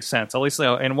seem to make sense, at least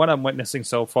in what I'm witnessing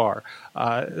so far.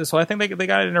 So I think they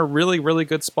got it in a really, really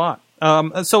good spot.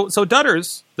 So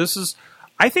Dutters, this is,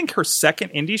 I think, her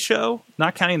second indie show,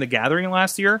 not counting The Gathering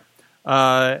last year.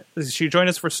 She joined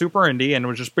us for Super Indie and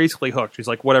was just basically hooked. She's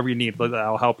like, whatever you need,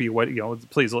 I'll help you.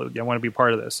 Please, I want to be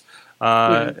part of this.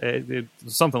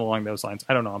 Something along those lines.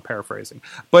 I don't know. I'm paraphrasing,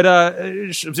 but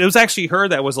it was actually her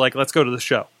that was like, "Let's go to the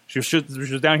show." She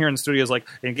was down here in the studios, like,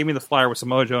 and gave me the flyer with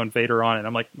Samoa and Vader on it.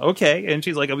 I'm like, okay, and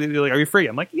she's like, "Are you free?"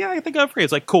 I'm like, "Yeah, I think I'm free."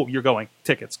 It's like, "Cool, you're going.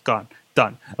 Tickets gone."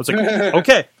 Done. I was like,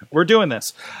 okay, we're doing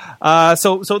this.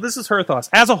 So this is her thoughts.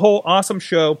 As a whole, awesome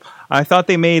show. I thought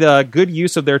they made good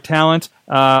use of their talent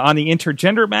on the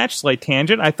intergender match, slight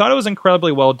tangent. I thought it was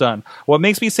incredibly well done. What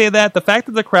makes me say that? The fact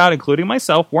that the crowd, including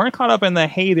myself, weren't caught up in the,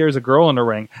 hey, there's a girl in the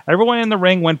ring. Everyone in the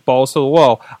ring went balls to the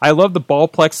wall. I love the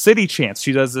Ballplex City chants.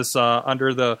 She does this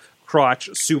under the crotch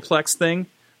suplex thing.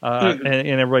 And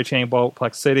everybody chanting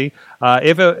Ballplex City.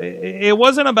 If it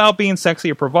wasn't about being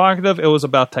sexy or provocative, it was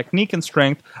about technique and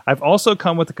strength. I've also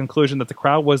come with the conclusion that the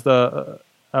crowd was the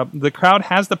crowd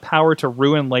has the power to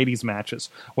ruin ladies'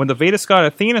 matches. When the Veda Scott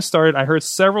Athena started, I heard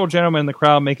several gentlemen in the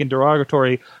crowd making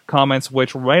derogatory comments,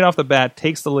 which right off the bat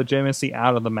takes the legitimacy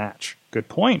out of the match. Good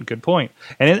point.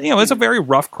 And it's a very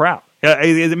rough crowd.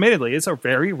 Admittedly, it's a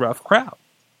very rough crowd.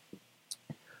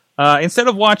 Instead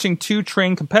of watching two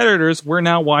trained competitors, we're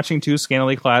now watching two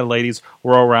scantily clad ladies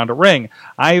roll around a ring.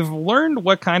 I've learned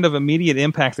what kind of immediate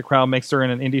impact the crowd makes during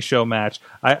an indie show match.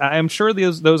 I'm sure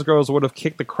those girls would have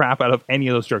kicked the crap out of any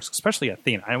of those jerks, especially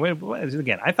Athena.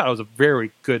 I thought it was a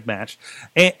very good match.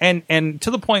 And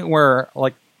to the point where,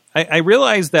 like, I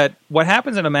realized that what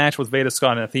happens in a match with Veda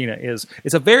Scott and Athena is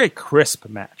it's a very crisp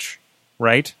match,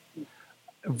 right?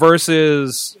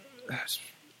 Versus...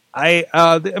 I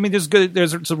mean,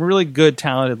 there's some really good,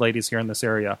 talented ladies here in this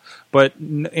area, but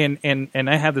and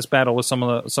I have this battle with some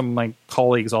of my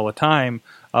colleagues all the time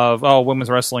of, oh, women's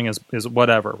wrestling is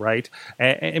whatever, right?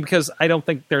 And because I don't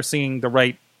think they're seeing the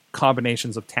right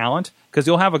combinations of talent, because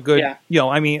you'll have a good,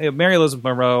 Mary Elizabeth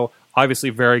Monroe, obviously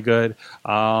very good,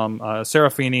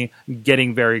 Serafini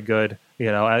getting very good.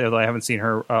 I haven't seen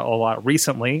her a lot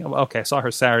recently. Okay, I saw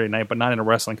her Saturday night, but not in a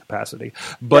wrestling capacity.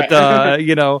 But right.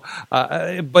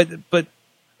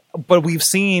 But we've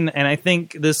seen, and I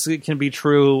think this can be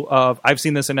true of. I've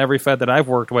seen this in every Fed that I've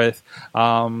worked with.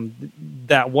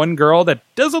 That one girl that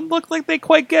doesn't look like they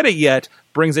quite get it yet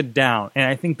brings it down, and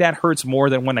I think that hurts more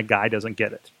than when a guy doesn't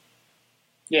get it.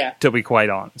 Yeah, to be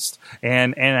quite honest,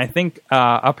 and I think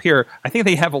up here, I think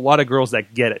they have a lot of girls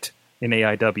that get it in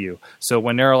AIW. So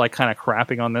when they're like kind of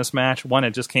crapping on this match, one,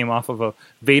 it just came off of a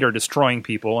Vader destroying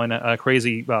people and a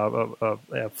crazy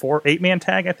 8-man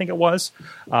tag, I think it was.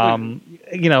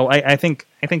 I think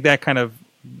that kind of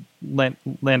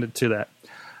landed to that.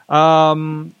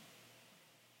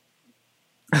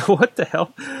 What the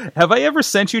hell? Have I ever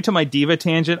sent you to my diva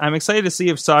tangent? I'm excited to see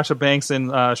if Sasha Banks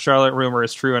and Charlotte rumor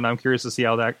is true, and I'm curious to see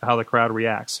how the crowd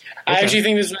reacts. Okay. I actually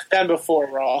think this was done before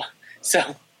Raw,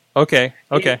 so. Okay.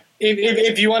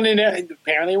 If you want to know,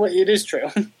 apparently it is true.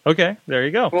 Okay, there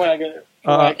you go.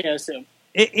 I can assume.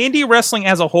 Indie wrestling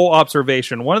as a whole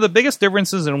observation. One of the biggest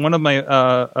differences and one of my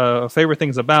favorite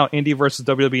things about indie versus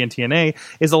WWE and TNA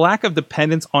is the lack of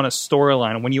dependence on a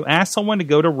storyline. When you ask someone to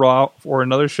go to Raw or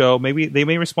another show, maybe they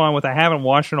may respond with, I haven't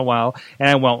watched in a while and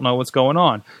I won't know what's going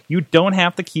on. You don't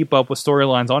have to keep up with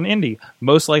storylines on indie,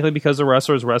 most likely because the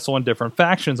wrestlers wrestle in different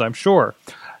factions, I'm sure.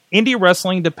 Indie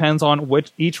wrestling depends on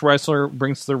which each wrestler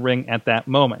brings to the ring at that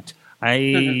moment.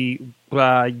 I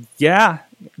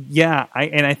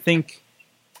think,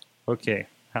 okay,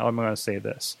 how am I going to say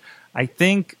this? I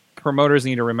think promoters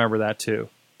need to remember that too,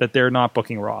 that they're not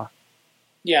booking Raw.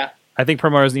 Yeah. I think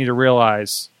promoters need to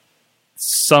realize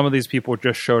some of these people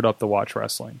just showed up to watch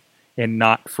wrestling and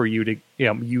not for you to,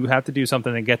 you have to do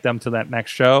something to get them to that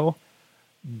next show,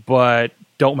 but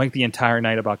don't make the entire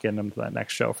night about getting them to that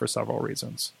next show for several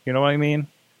reasons. You know what I mean?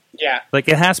 Yeah. Like,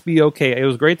 it has to be okay. It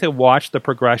was great to watch the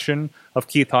progression of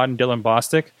Keith Hott and Dylan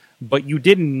Bostic, but you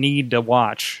didn't need to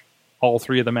watch all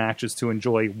three of the matches to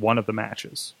enjoy one of the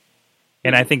matches.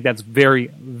 And I think that's very,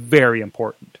 very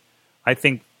important. I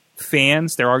think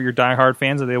fans, there are your diehard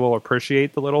fans, and they will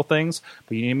appreciate the little things,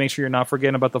 but you need to make sure you're not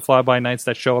forgetting about the fly-by-nights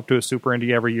that show up to a Super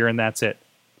Indie every year, and that's it.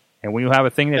 And when you have a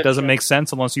thing that doesn't make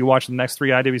sense unless you watch the next 3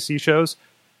 IWC shows,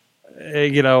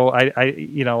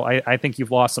 I think you've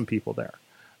lost some people there.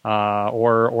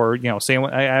 or saying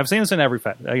I've seen this in every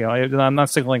Fed. I'm not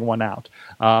singling one out,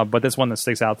 but this one that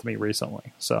sticks out to me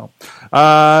recently. So,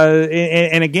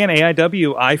 and again,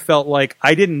 AIW, I felt like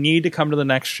I didn't need to come to the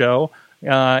next show.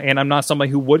 And I'm not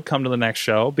somebody who would come to the next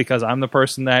show because I'm the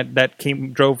person that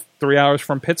drove 3 hours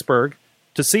from Pittsburgh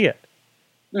to see it.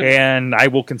 And I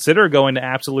will consider going to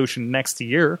Absolution next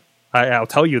year. I'll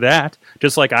tell you that.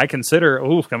 Just like I consider,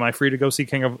 am I free to go see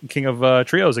King of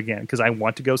Trios again? Because I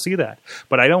want to go see that.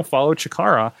 But I don't follow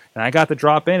Chikara, and I got to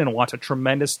drop in and watch a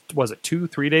tremendous,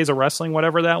 2-3 days of wrestling,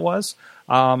 whatever that was.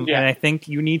 And I think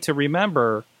you need to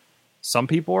remember, some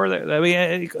people are there. I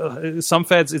mean, some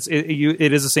feds,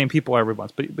 it is the same people every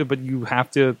month, but you have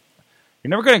to. You're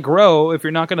never going to grow if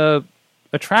you're not going to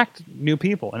attract new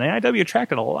people. And AIW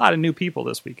attracted a lot of new people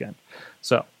this weekend.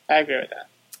 So I agree with that.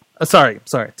 Sorry,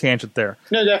 tangent there.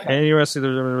 No, definitely.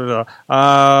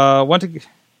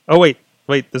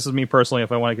 Wait. This is me personally.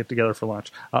 If I want to get together for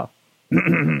lunch. I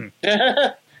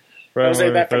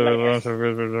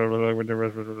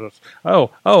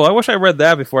wish I read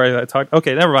that before I talked.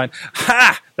 Okay, never mind.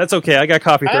 Ha! That's okay. I got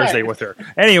Coffee Thursday with her.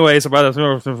 Anyways, about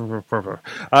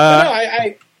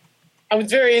I was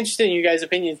very interested in you guys'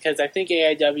 opinions because I think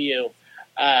AIW,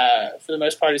 for the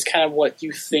most part, is kind of what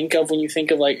you think of when you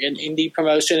think of like an indie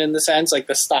promotion in the sense, like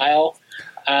the style.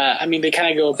 I mean, they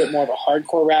kind of go a bit more of a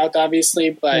hardcore route, obviously,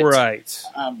 but right.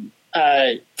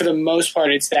 For the most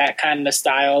part, it's that kind of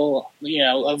style,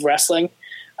 of wrestling.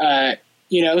 So I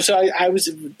was,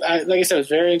 like I said, I was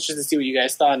very interested to see what you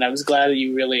guys thought, and I was glad that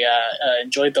you really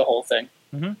enjoyed the whole thing.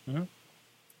 Mm-hmm, mm-hmm.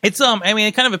 It's I mean,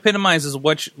 it kind of epitomizes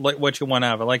what you want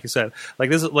out of it. Like you said, like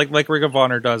this is like Ring of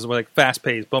Honor does, where like fast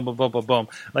paced, boom, boom, boom, boom, boom,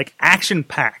 like action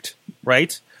packed,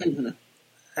 right? Mm-hmm.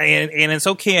 And it's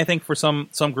okay, I think, for some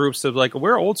groups to like,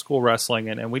 we're old school wrestling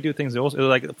and we do things old,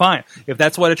 like, fine, if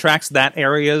that's what attracts that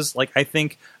areas. Like I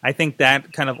think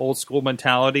that kind of old school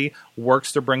mentality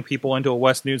works to bring people into a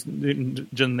West Newton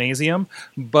gymnasium.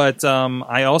 But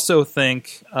I also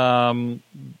think trying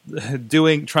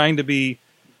to be,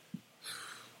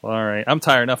 all right, I'm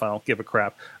tired enough. I don't give a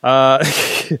crap.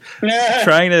 Trying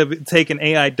to take an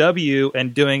AIW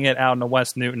and doing it out in the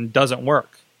West Newton doesn't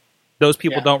work. Those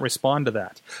people don't respond to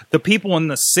that. The people in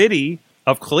the city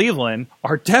of Cleveland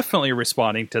are definitely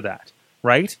responding to that,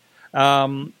 right?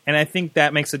 And I think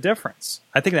that makes a difference.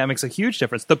 I think that makes a huge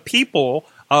difference. The people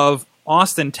of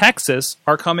Austin, Texas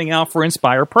are coming out for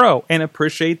Inspire Pro and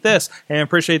appreciate this and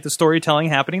appreciate the storytelling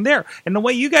happening there. And the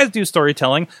way you guys do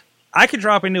storytelling, I could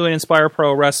drop into an Inspire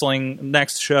Pro Wrestling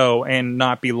next show and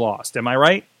not be lost. Am I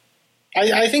right?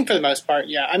 I think for the most part,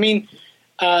 yeah. I mean,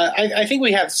 I think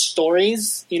we have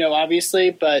stories, obviously,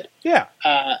 but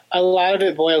a lot of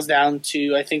it boils down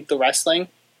to, I think, the wrestling.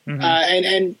 Mm-hmm.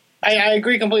 And I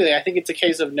agree completely. I think it's a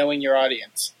case of knowing your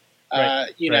audience.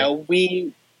 Right.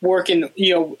 We work in,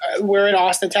 we're in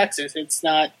Austin, Texas. It's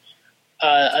not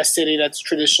a city that's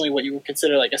traditionally what you would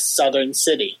consider like a southern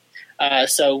city.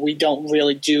 So we don't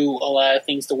really do a lot of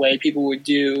things the way people would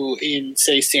do in,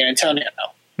 say, San Antonio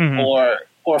or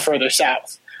further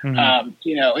south. Mm-hmm.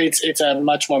 It's a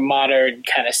much more modern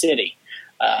kind of city.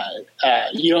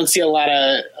 You don't see a lot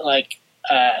of like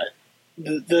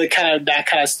the kind of that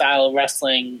kind of style of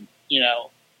wrestling,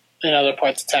 in other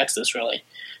parts of Texas, really.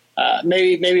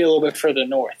 Maybe a little bit further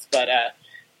north, but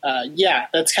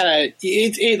that's kind of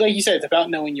it. Like you said, it's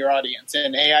about knowing your audience,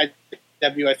 and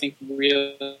AIW, I think,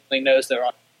 really knows their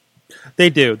audience. They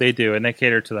do, and they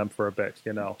cater to them for a bit,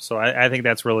 So I think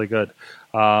that's really good,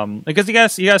 because you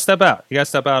gotta step out. You gotta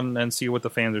step out and see what the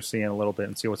fans are seeing a little bit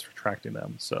and see what's attracting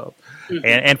them. So,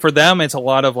 and for them, it's a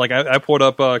lot of like I pulled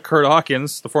up Kurt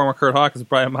Hawkins, the former Kurt Hawkins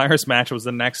Brian Myers match was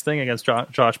the next thing against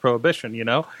Josh Prohibition.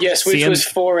 Yes, which was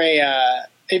for a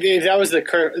that was the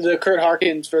Kurt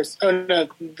Hawkins versus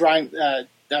Brian.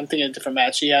 I'm thinking of a different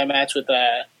match. He had a match with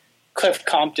Cliff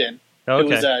Compton.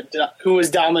 Okay. Who was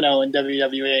Domino in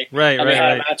WWE. Right, and they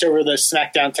had a match over the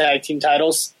SmackDown Tag Team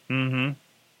titles. Mm-hmm.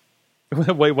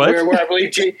 Wait, what? Where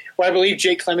I believe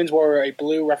Jake Clemens wore a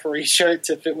blue referee shirt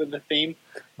to fit with the theme.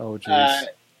 Oh, jeez.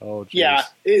 Yeah,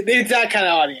 it's that kind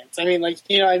of audience. I mean, like,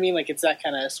 like it's that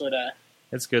kind of sort of...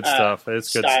 It's good stuff.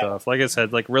 It's good stuff. Like I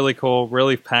said, like really cool,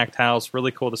 really packed house.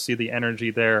 Really cool to see the energy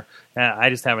there. I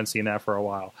just haven't seen that for a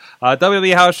while.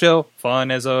 WWE House Show, fun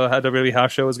as a WWE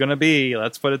House Show is going to be.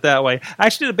 Let's put it that way. I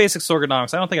actually did a basic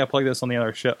Sorgonomics. I don't think I plugged this on the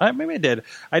other show. Maybe I did.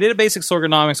 I did a basic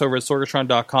Sorgonomics over at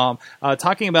Sorgatron.com,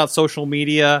 talking about social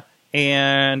media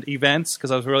and events,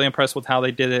 because I was really impressed with how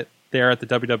they did it there at the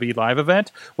WWE Live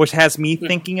event, which has me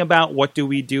thinking about what do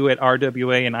we do at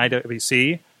RWA and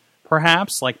IWC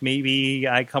perhaps. Like maybe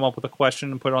I come up with a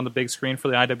question and put it on the big screen for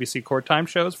the IWC Court Time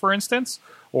shows, for instance.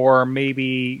 Or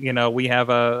maybe, we have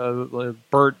a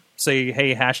Bert say,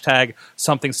 hey, hashtag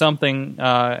something something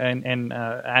and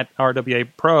at RWA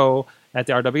Pro at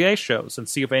the RWA shows and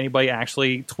see if anybody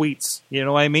actually tweets. You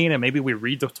know what I mean? And maybe we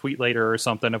read the tweet later or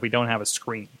something if we don't have a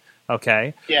screen.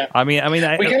 Okay. Yeah. I mean, we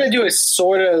kind of do a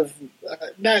sort of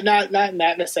not in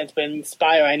that sense, but in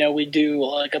Spire, I know we do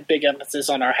like a big emphasis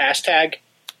on our hashtag,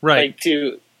 right? Like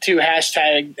to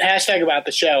hashtag about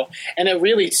the show, and it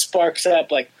really sparks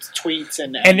up like tweets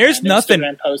and there's and nothing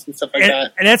Instagram posts and stuff like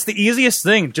that. And that's the easiest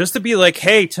thing, just to be like,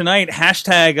 hey, tonight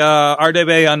hashtag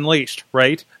RWA Unleashed,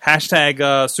 right?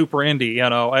 Hashtag Super Indie,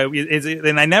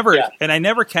 and I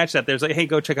never catch that. There's like, hey,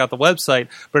 go check out the website,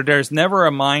 but there's never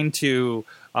a mind to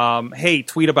hey,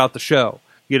 tweet about the show,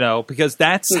 because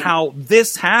that's how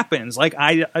this happens. Like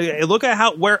I look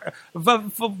at where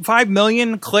 5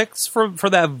 million clicks for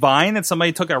that Vine that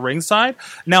somebody took at ringside.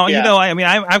 Now,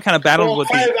 I've kind of battled with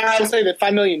I would say that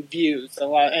 5 million views a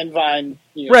lot, and Vine.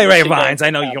 Right, Vines. I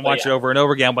know you can watch it over and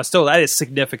over again, but still, that is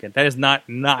significant. That is not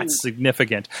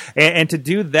significant. And to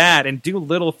do that and do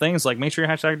little things like make sure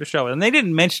you hashtag the show. And they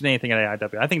didn't mention anything at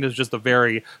AIW. I think there's just a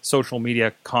very social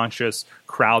media conscious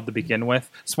crowd to begin with.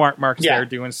 Smart Mark's there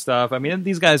doing stuff. I mean,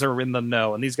 these guys are in the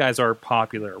know, and these guys are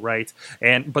popular, right?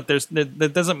 But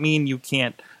that doesn't mean you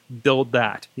can't build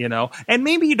that, and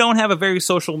maybe you don't have a very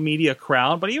social media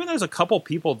crowd, but even there's a couple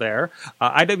people there.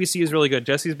 IWC is really good.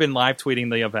 Jesse's been live tweeting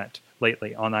the event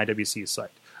lately on IWC's site.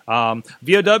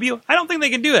 VOW, I don't think they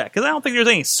can do that because I don't think there's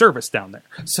any service down there,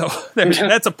 so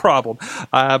that's a problem.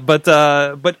 But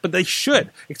they should,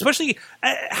 especially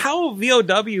how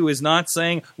VOW is not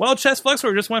saying, "Well, Chest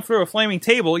Flexor just went through a flaming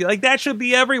table." Like that should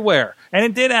be everywhere, and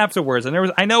it did afterwards. And there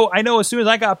was, I know. As soon as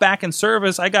I got back in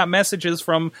service, I got messages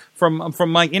from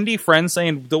my indie friends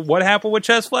saying, "What happened with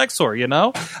Chest Flexor?"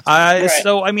 Right.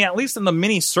 So I mean, at least in the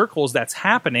mini circles, that's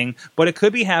happening, but it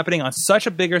could be happening on such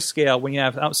a bigger scale when you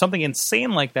have something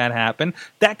insane like that happen,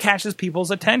 that catches people's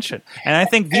attention. And I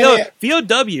think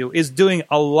VOW is doing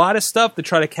a lot of stuff to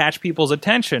try to catch people's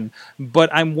attention, but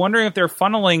I'm wondering if they're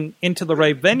funneling into the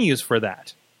right venues for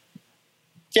that.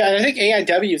 Yeah, and I think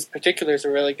AIW in particular is a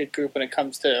really good group when it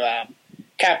comes to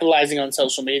capitalizing on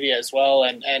social media as well.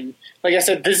 And like I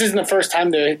said, this isn't the first time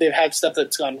they've had stuff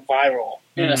that's gone viral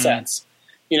in a sense.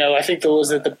 I think there was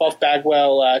the Buff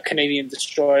Bagwell Canadian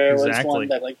Destroyer was one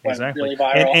that went really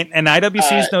viral. And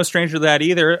IWC is no stranger to that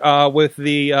either with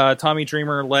the Tommy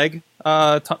Dreamer leg,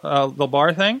 the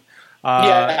bar thing.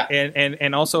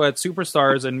 And also at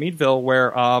Superstars in Meadville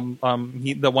where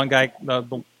the one guy,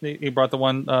 he brought the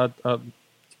one,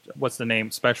 what's the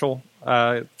name, Special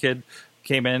kid,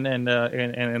 came in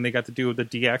and they got to do the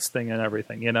DX thing and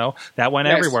everything, that went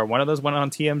everywhere. One of those went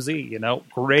on TMZ,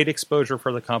 great exposure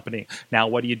for the company. Now,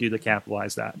 what do you do to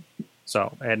capitalize that?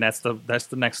 So, and that's the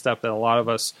next step that a lot of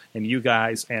us and you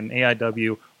guys and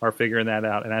AIW are figuring that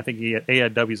out. And I think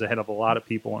AIW is ahead of a lot of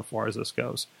people as far as this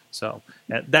goes. So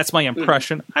that's my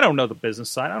impression. I don't know the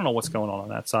business side. I don't know what's going on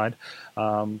that side.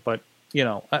 But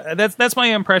that's my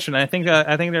impression. I think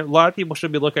that a lot of people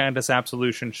should be looking at this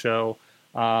Absolution show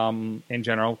in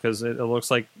general, because it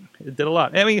looks like it did a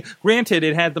lot. I mean, granted,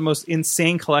 it had the most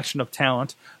insane collection of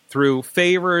talent through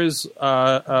favors,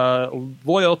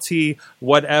 loyalty,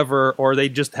 whatever, or they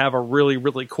just have a really,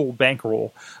 really cool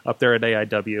bankroll up there at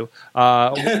AIW.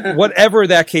 Whatever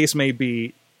that case may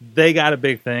be, they got a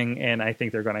big thing, and I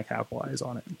think they're going to capitalize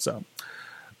on it. So,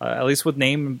 at least with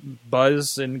name,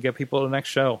 buzz, and get people to the next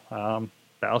show.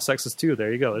 Battle Sexes 2,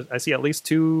 there you go. I see at least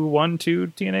two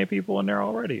TNA people in there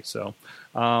already. So,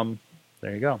 there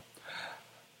you go.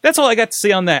 That's all I got to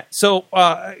say on that. So,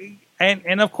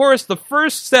 and of course, the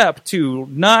first step to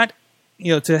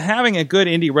to having a good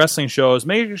indie wrestling show is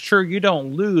making sure you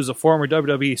don't lose a former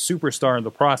WWE superstar in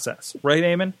the process. Right,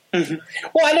 Eamon?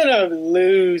 Well, I don't know if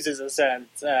lose is a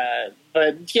sense,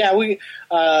 but yeah, we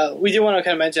do want to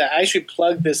kind of mention. I actually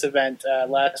plugged this event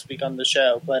last week on the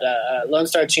show, but Lone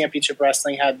Star Championship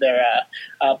Wrestling had their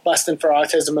Bustin' for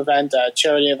Autism event,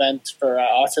 charity event for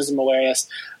autism awareness.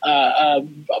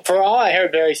 For all I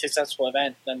heard, very successful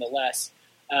event nonetheless.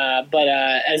 But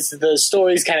as the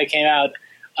stories kind of came out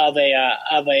of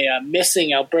a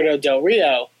missing Alberto Del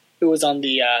Rio, who was on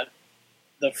the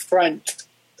front,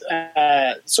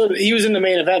 he was in the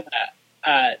main event.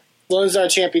 Lone Star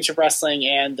Championship Wrestling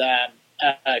and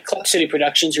Club City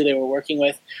Productions, who they were working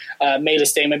with, made a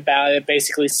statement about it,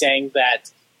 basically saying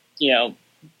that,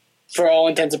 for all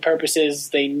intents and purposes,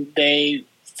 they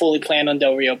fully planned on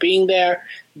Del Rio being there.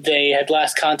 They had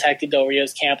last contacted Del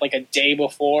Rio's camp like a day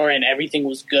before, and everything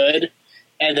was good.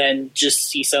 and then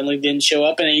just he suddenly didn't show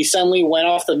up, and he suddenly went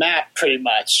off the map pretty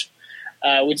much,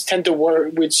 which started to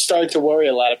worry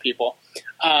a lot of people.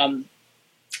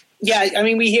 Yeah, I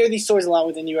mean, we hear these stories a lot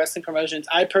within wrestling promotions.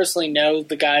 I personally know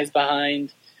the guys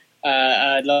behind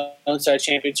Lone Star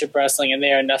Championship Wrestling, and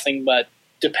they are nothing but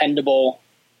dependable,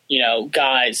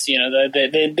 guys.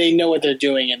 They know what they're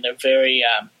doing, and they're very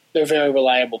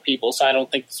reliable people. So I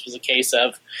don't think this was a case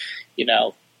of,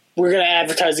 we're going to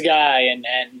advertise a guy and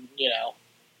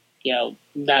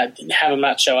not have him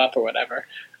not show up or whatever.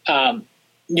 So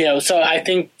I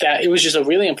think that it was just a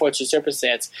really unfortunate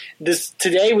circumstance.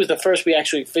 Today was the first we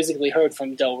actually physically heard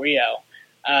from Del Rio,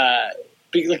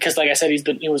 because, like I said,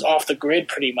 he was off the grid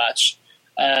pretty much,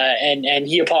 and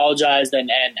he apologized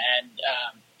and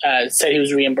said he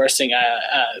was reimbursing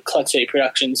Clutch City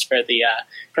Productions for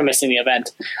missing the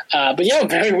event. But yeah,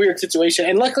 very weird situation,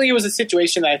 and luckily it was a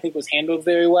situation that I think was handled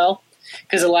very well,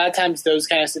 because a lot of times those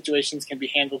kind of situations can be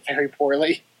handled very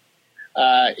poorly.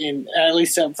 In at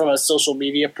least from a social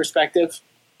media perspective,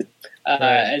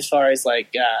 as far as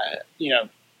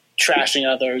trashing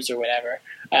others or whatever.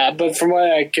 But from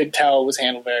what I could tell, it was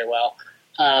handled very well.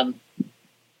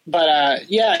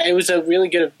 It was a really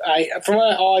good. From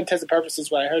all intents and purposes,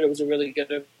 what I heard, it was a really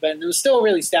good event. It was still a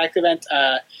really stacked event.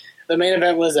 The main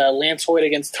event was Lance Hoyt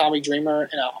against Tommy Dreamer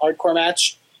in a hardcore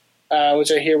match, which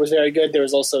I hear was very good. There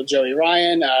was also Joey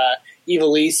Ryan, Eva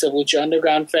Lise of Lucha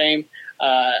Underground fame.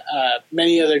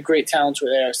 Many other great talents were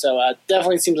there, so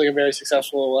definitely seems like a very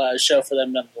successful show for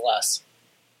them nonetheless.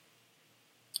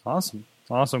 Awesome.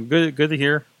 Good to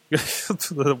hear.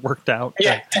 That worked out.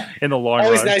 Yeah. In the long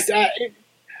Always run. Nice.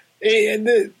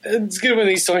 It's good when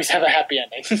these stories have a happy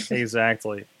ending.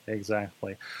 Exactly.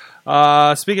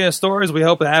 Speaking of stories, we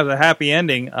hope to have a happy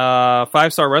ending. 5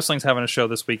 Star Wrestling's having a show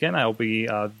this weekend. I'll be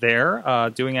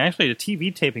there doing actually a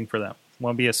TV taping for them.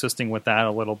 We'll be assisting with that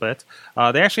a little bit.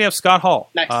 They actually have Scott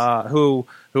Hall, nice. who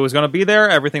is going to be there.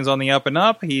 Everything's on the up and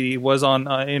up. He was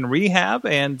in rehab,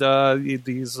 and he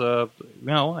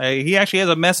actually has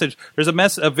a message.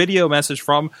 There's a video message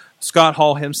from Scott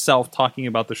Hall himself talking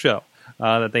about the show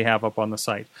that they have up on the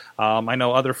site. I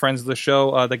know other friends of the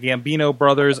show, the Gambino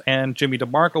brothers and Jimmy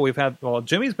DeMarco.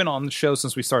 Jimmy's been on the show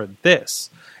since we started this.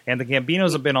 And the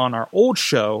Gambinos have been on our old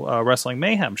show, Wrestling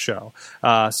Mayhem show.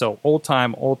 So old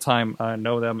time,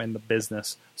 know them in the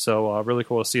business. So really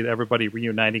cool to see everybody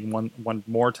reuniting one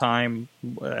more time.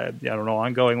 I don't know,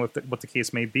 ongoing with what the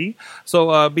case may be.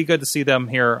 So be good to see them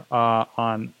here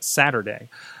on Saturday.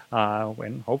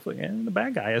 And hopefully and the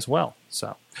bad guy as well.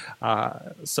 So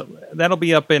that'll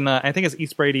be up in I think it's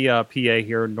East Brady, PA,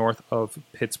 here north of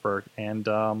Pittsburgh, and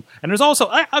there's also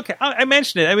I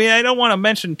mentioned it. I mean, I don't want to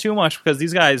mention too much because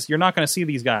these guys, you're not going to see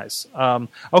these guys.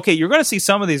 You're going to see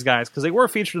some of these guys because they were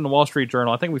featured in the Wall Street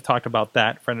Journal. I think we've talked about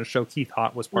that. Friend of the show, Keith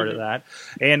Hott, was part of that,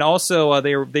 and also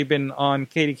they've been on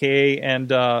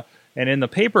KDKA and in the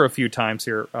paper a few times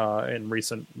here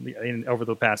over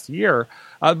the past year.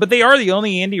 But they are the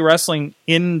only indie wrestling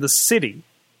in the city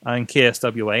in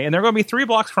KSWA, and they're going to be 3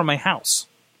 blocks from my house.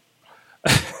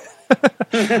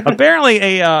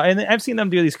 Apparently, and I've seen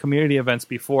them do these community events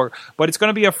before, but it's going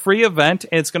to be a free event,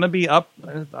 and it's going to be up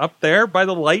there by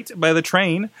the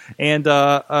train, and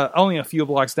only a few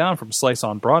blocks down from Slice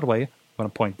on Broadway. I'm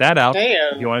going to point that out.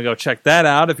 Damn. If you want to go check that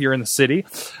out if you're in the city.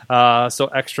 So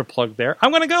extra plug there.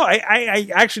 I'm going to go. I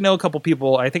actually know a couple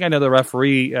people. I think I know the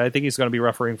referee. I think he's going to be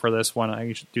refereeing for this one.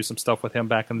 I should do some stuff with him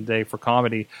back in the day for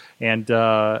comedy. And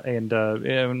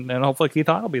hopefully Keith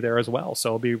Hott will be there as well. So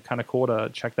it'll be kind of cool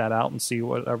to check that out and see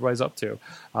what everybody's up to.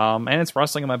 And it's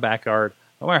wrestling in my backyard.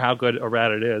 No matter how good or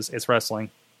bad it is, it's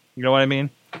wrestling. You know what I mean?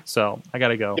 So I got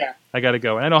to go. Yeah. I got to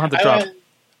go. And I don't have to drop.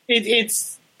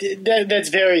 That's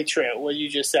very true, what you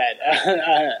just said.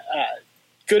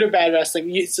 Good or bad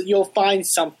wrestling, you'll find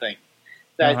something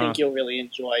that I think you'll really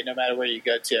enjoy no matter where you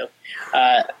go to.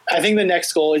 I think the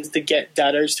next goal is to get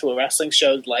Dutters to a wrestling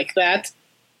show like that,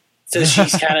 so she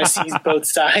kind of sees both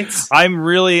sides. I'm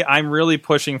really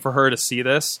pushing for her to see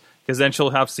this, because then she'll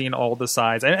have seen all the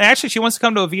sides. And actually, she wants to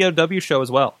come to a VOW show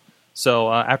as well.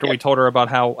 So after we told her about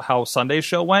how Sunday's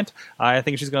show went, I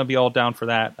think she's going to be all down for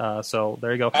that. So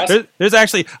there you go. Awesome. There's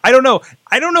actually, I don't know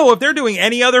if they're doing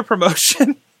any other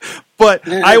promotion, but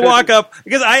I walk up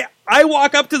because I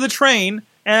walk up to the train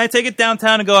and I take it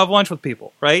downtown and go have lunch with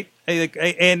people, right?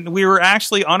 And we were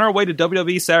actually on our way to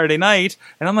WWE Saturday night,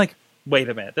 and I'm like, wait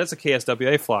a minute, that's a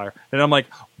KSWA flyer. And I'm like,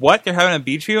 what? They're having a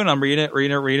beach view? And I'm reading it,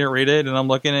 and I'm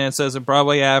looking, and it says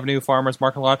Broadway Avenue, Farmers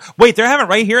Market Lot. Wait, they're having it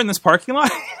right here in this parking lot?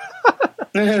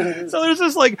 So there's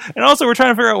just and also we're trying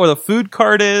to figure out where the food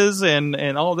cart is and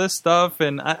all this stuff,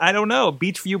 and I don't know,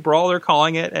 Beach View Brawl they're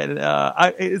calling it, and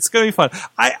it's gonna be fun.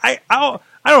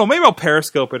 don't know. Maybe I'll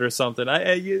Periscope it or something.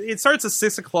 It starts at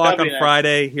 6 o'clock on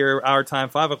Friday here, our time,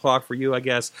 5 o'clock for you, I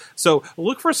guess. So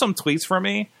look for some tweets from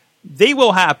me. They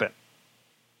will happen.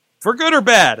 For good or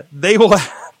bad, they will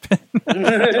happen.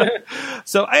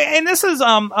 So, and this is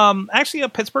actually a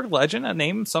Pittsburgh legend, a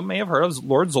name some may have heard of,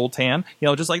 Lord Zoltan.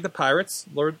 Just like the Pirates,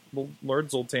 Lord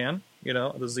Zoltan.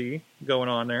 The Z going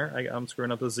on there. I'm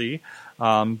screwing up the Z.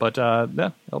 But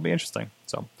yeah, it'll be interesting.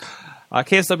 So,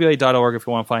 kswa.org if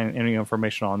you want to find any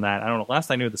information on that. I don't know. Last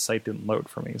I knew, the site didn't load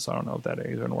for me, so I don't know if that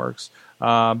even works.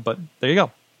 But there you go.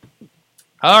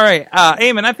 All right.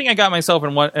 Eamon, I think I got myself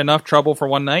in enough trouble for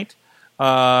one night.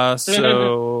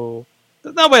 So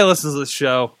nobody listens to this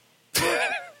show.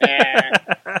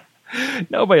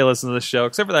 Nobody listens to this show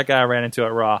except for that guy I ran into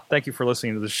at Raw. Thank you for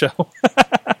listening to the show.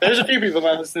 There's a few people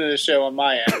that listen to the show on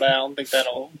my end, but I don't think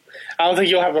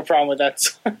you'll have a problem with that.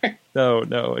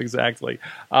 No, exactly.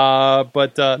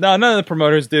 But no, none of the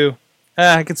promoters do.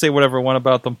 I can say whatever I want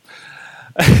about them.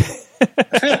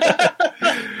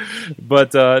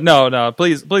 But no,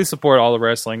 please support all the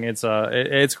wrestling. It's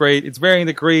great. It's varying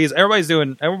degrees. Everybody's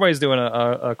doing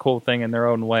a cool thing in their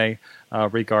own way,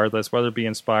 regardless, whether it be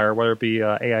Inspire, whether it be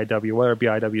AIW, whether it be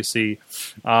IWC,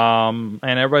 and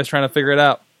everybody's trying to figure it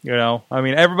out. I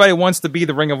mean, everybody wants to be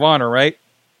the Ring of Honor, right?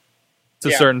 To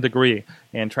a certain degree,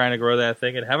 and trying to grow that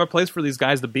thing and have a place for these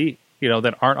guys to be,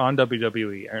 that aren't on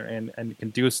WWE and can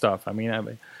do stuff. I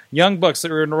mean, Young Bucks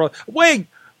that are in the road. Wait,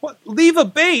 what? Leva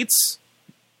Bates?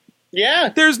 Yeah,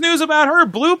 there's news about her.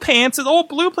 Blue Pants, old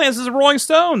Blue Pants is Rolling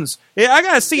Stones. Yeah, I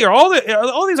gotta see. Are all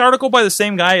these articles by the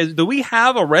same guy? Do we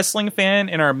have a wrestling fan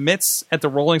in our midst at the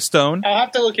Rolling Stone? I'll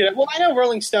have to look it up. Well, I know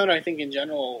Rolling Stone, I think in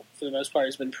general, for the most part,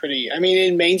 has been pretty. I mean,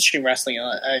 in mainstream wrestling,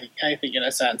 I think in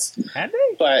a sense, have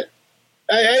they? But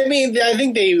I mean, I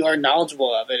think they are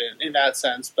knowledgeable of it in that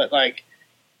sense. But I'm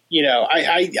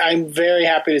very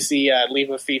happy to see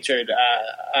Leva featured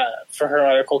for her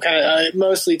article. Kind of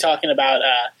mostly talking about.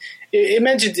 It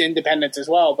mentions independence as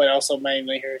well, but also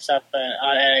mainly her stuff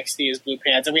on NXT is Blue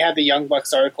Pants. And we had the Young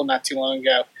Bucks article not too long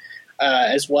ago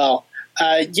as well.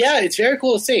 It's very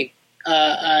cool to see.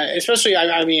 Especially,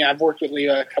 I mean, I've worked with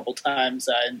Leva a couple times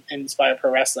in Inspire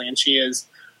Pro Wrestling, and she is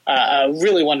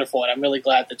really wonderful. And I'm really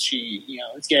glad that she,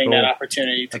 is getting that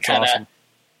opportunity to kind of,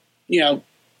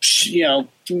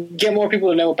 get more people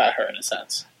to know about her in a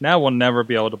sense. Now we'll never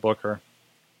be able to book her.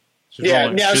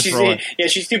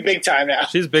 She's too big time now.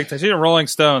 She's big time. She's a Rolling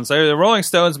Stones. The Rolling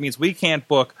Stones means we can't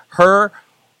book her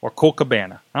or Colt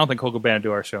Cabana. I don't think Colt Cabana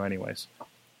do our show anyways.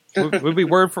 Would be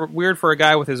weird for a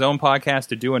guy with his own podcast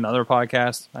to do another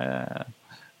podcast.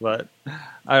 But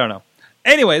I don't know.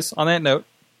 Anyways, on that note,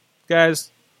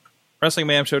 guys,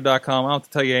 WrestlingMayhemShow.com. I don't have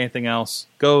to tell you anything else.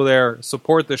 Go there,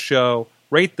 support the show,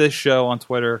 rate this show on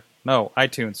Twitter. No,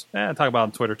 iTunes. Talk about it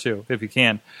on Twitter too, if you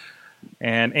can.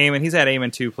 And Eamon, he's at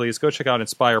Eamon too, please. Go check out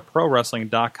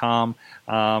InspireProWrestling.com.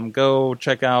 Go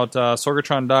check out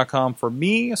Sorgatron.com for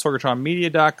me,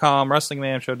 SorgatronMedia.com,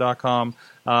 WrestlingMayhemShow.com,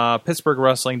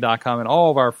 PittsburghWrestling.com, and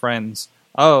all of our friends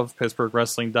of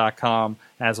PittsburghWrestling.com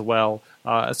as well.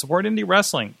 Support indie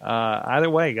wrestling.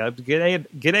 Either way, get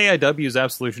AIW's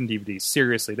Absolution DVD.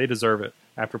 Seriously, they deserve it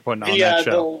after putting on that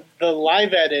show. The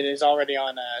live edit is already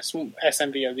on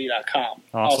SMVOD.com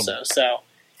also, so...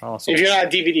 Awesome. If you're not a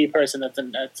DVD person, that's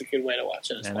a good way to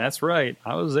watch it as well. And that's right.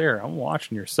 I was there. I'm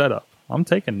watching your setup. I'm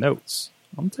taking notes.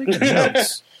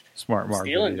 Smart Mark.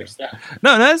 Stealing your stuff.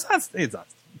 No, it's not.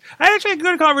 I actually had a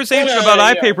good conversation about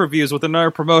iPay-per-views with another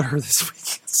promoter this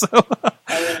week. So,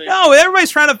 no,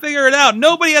 everybody's trying to figure it out.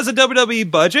 Nobody has a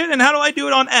WWE budget, and how do I do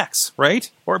it on X, right?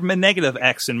 Or negative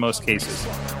X in most cases,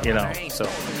 So,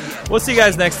 we'll see you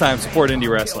guys next time. Support indie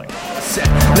wrestling.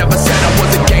 Never said I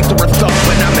was a gangster or thug,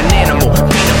 but I'm an animal.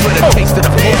 For the taste of the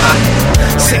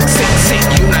fly. Sick,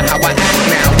 you know how I act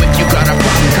now. If you got a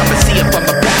problem, come and see if I'm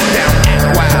a back down.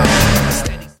 Act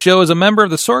wild. Show is a member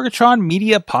of the Sorgatron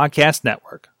Media Podcast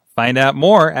Network. Find out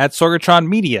more at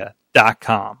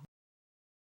sorgatronmedia.com.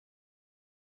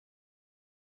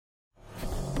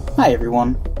 Hi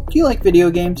everyone. Do you like video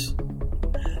games?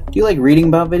 Do you like reading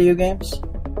about video games?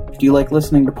 Do you like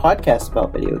listening to podcasts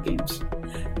about video games?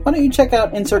 Why don't you check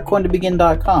out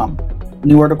InsertCoinToBegin.com?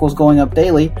 New articles going up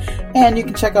daily, and you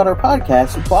can check out our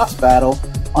podcast, Boss Battle,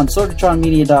 on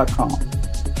SorgatronMedia.com.